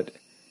see that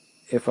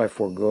if I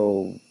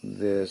forego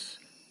this,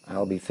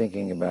 I'll be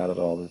thinking about it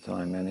all the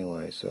time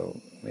anyway. So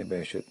maybe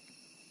I should,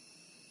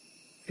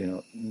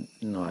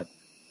 not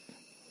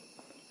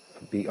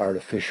be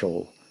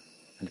artificial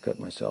and cut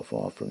myself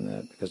off from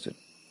that, because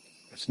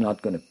it's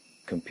not going to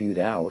compute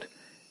out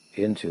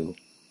into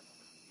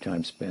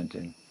time spent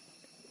in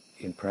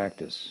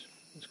practice.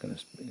 It's going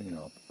to,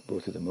 go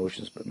through the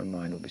motions, but my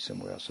mind will be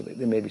somewhere else. So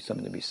there may be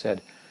something to be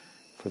said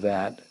for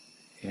that,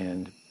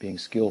 and being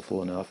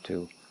skillful enough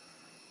to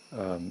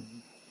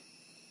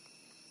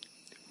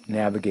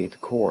navigate the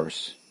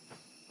course,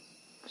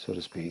 so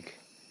to speak.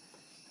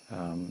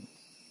 And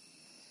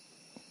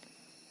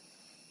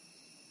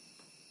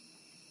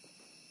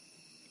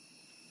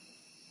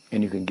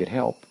you can get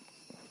help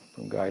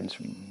from guidance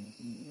from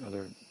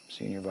other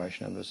senior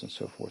Vaishnavas and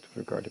so forth with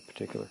regard to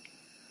particular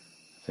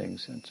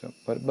things. And so,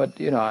 but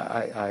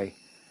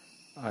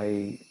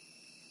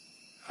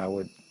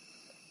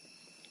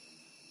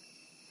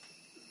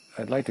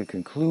I'd like to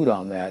conclude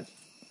on that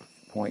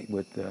point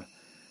with the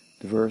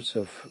verse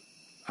of.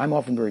 I'm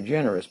often very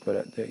generous,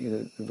 but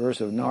the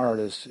verse of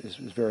Narada is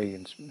very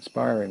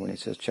inspiring when he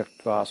says,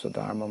 "Chaktva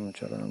swadharmam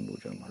charanam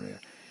bhujam hare."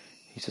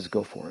 He says,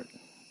 "Go for it."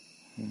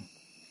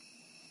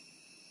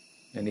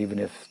 And even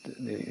if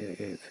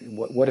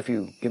what if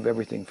you give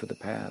everything for the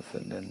path,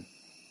 and then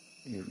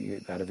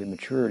you out of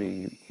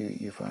immaturity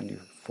you find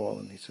you've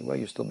fallen? He said, "Well,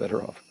 you're still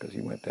better off because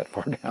you went that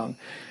far down,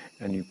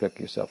 and you pick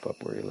yourself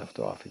up where you left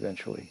off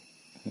eventually."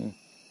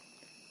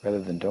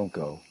 Rather than don't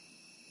go.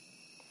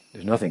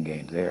 There's nothing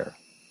gained there.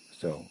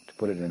 So, to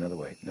put it in another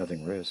way,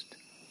 nothing risked,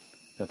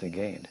 nothing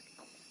gained.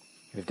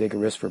 If you take a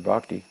risk for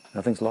bhakti,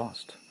 nothing's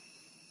lost.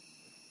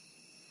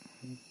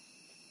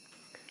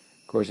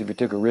 Of course, if you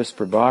took a risk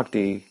for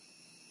bhakti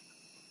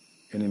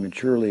and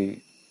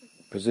immaturely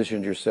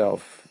positioned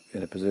yourself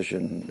in a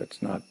position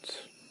that's not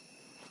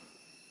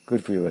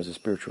good for you as a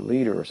spiritual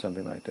leader or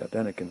something like that,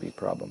 then it can be a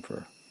problem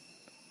for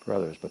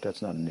others, but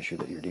that's not an issue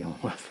that you're dealing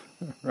with,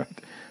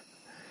 right?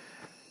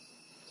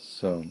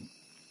 So,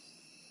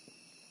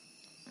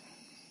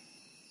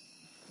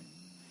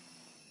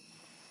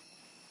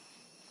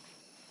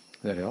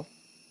 does that help?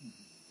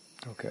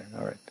 Okay,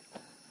 all right. I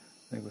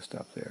think we'll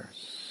stop there.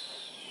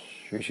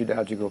 Shri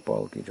Shridaji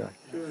Gopal ki jai.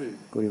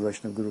 Gauri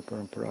Vaishnav Guru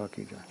Parampara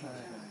ki jai.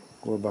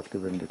 Gaur Bhakti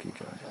Vrinda ki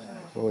jai.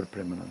 Gaur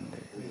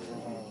Premanande.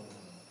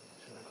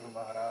 Guru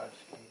Maharaj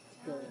ki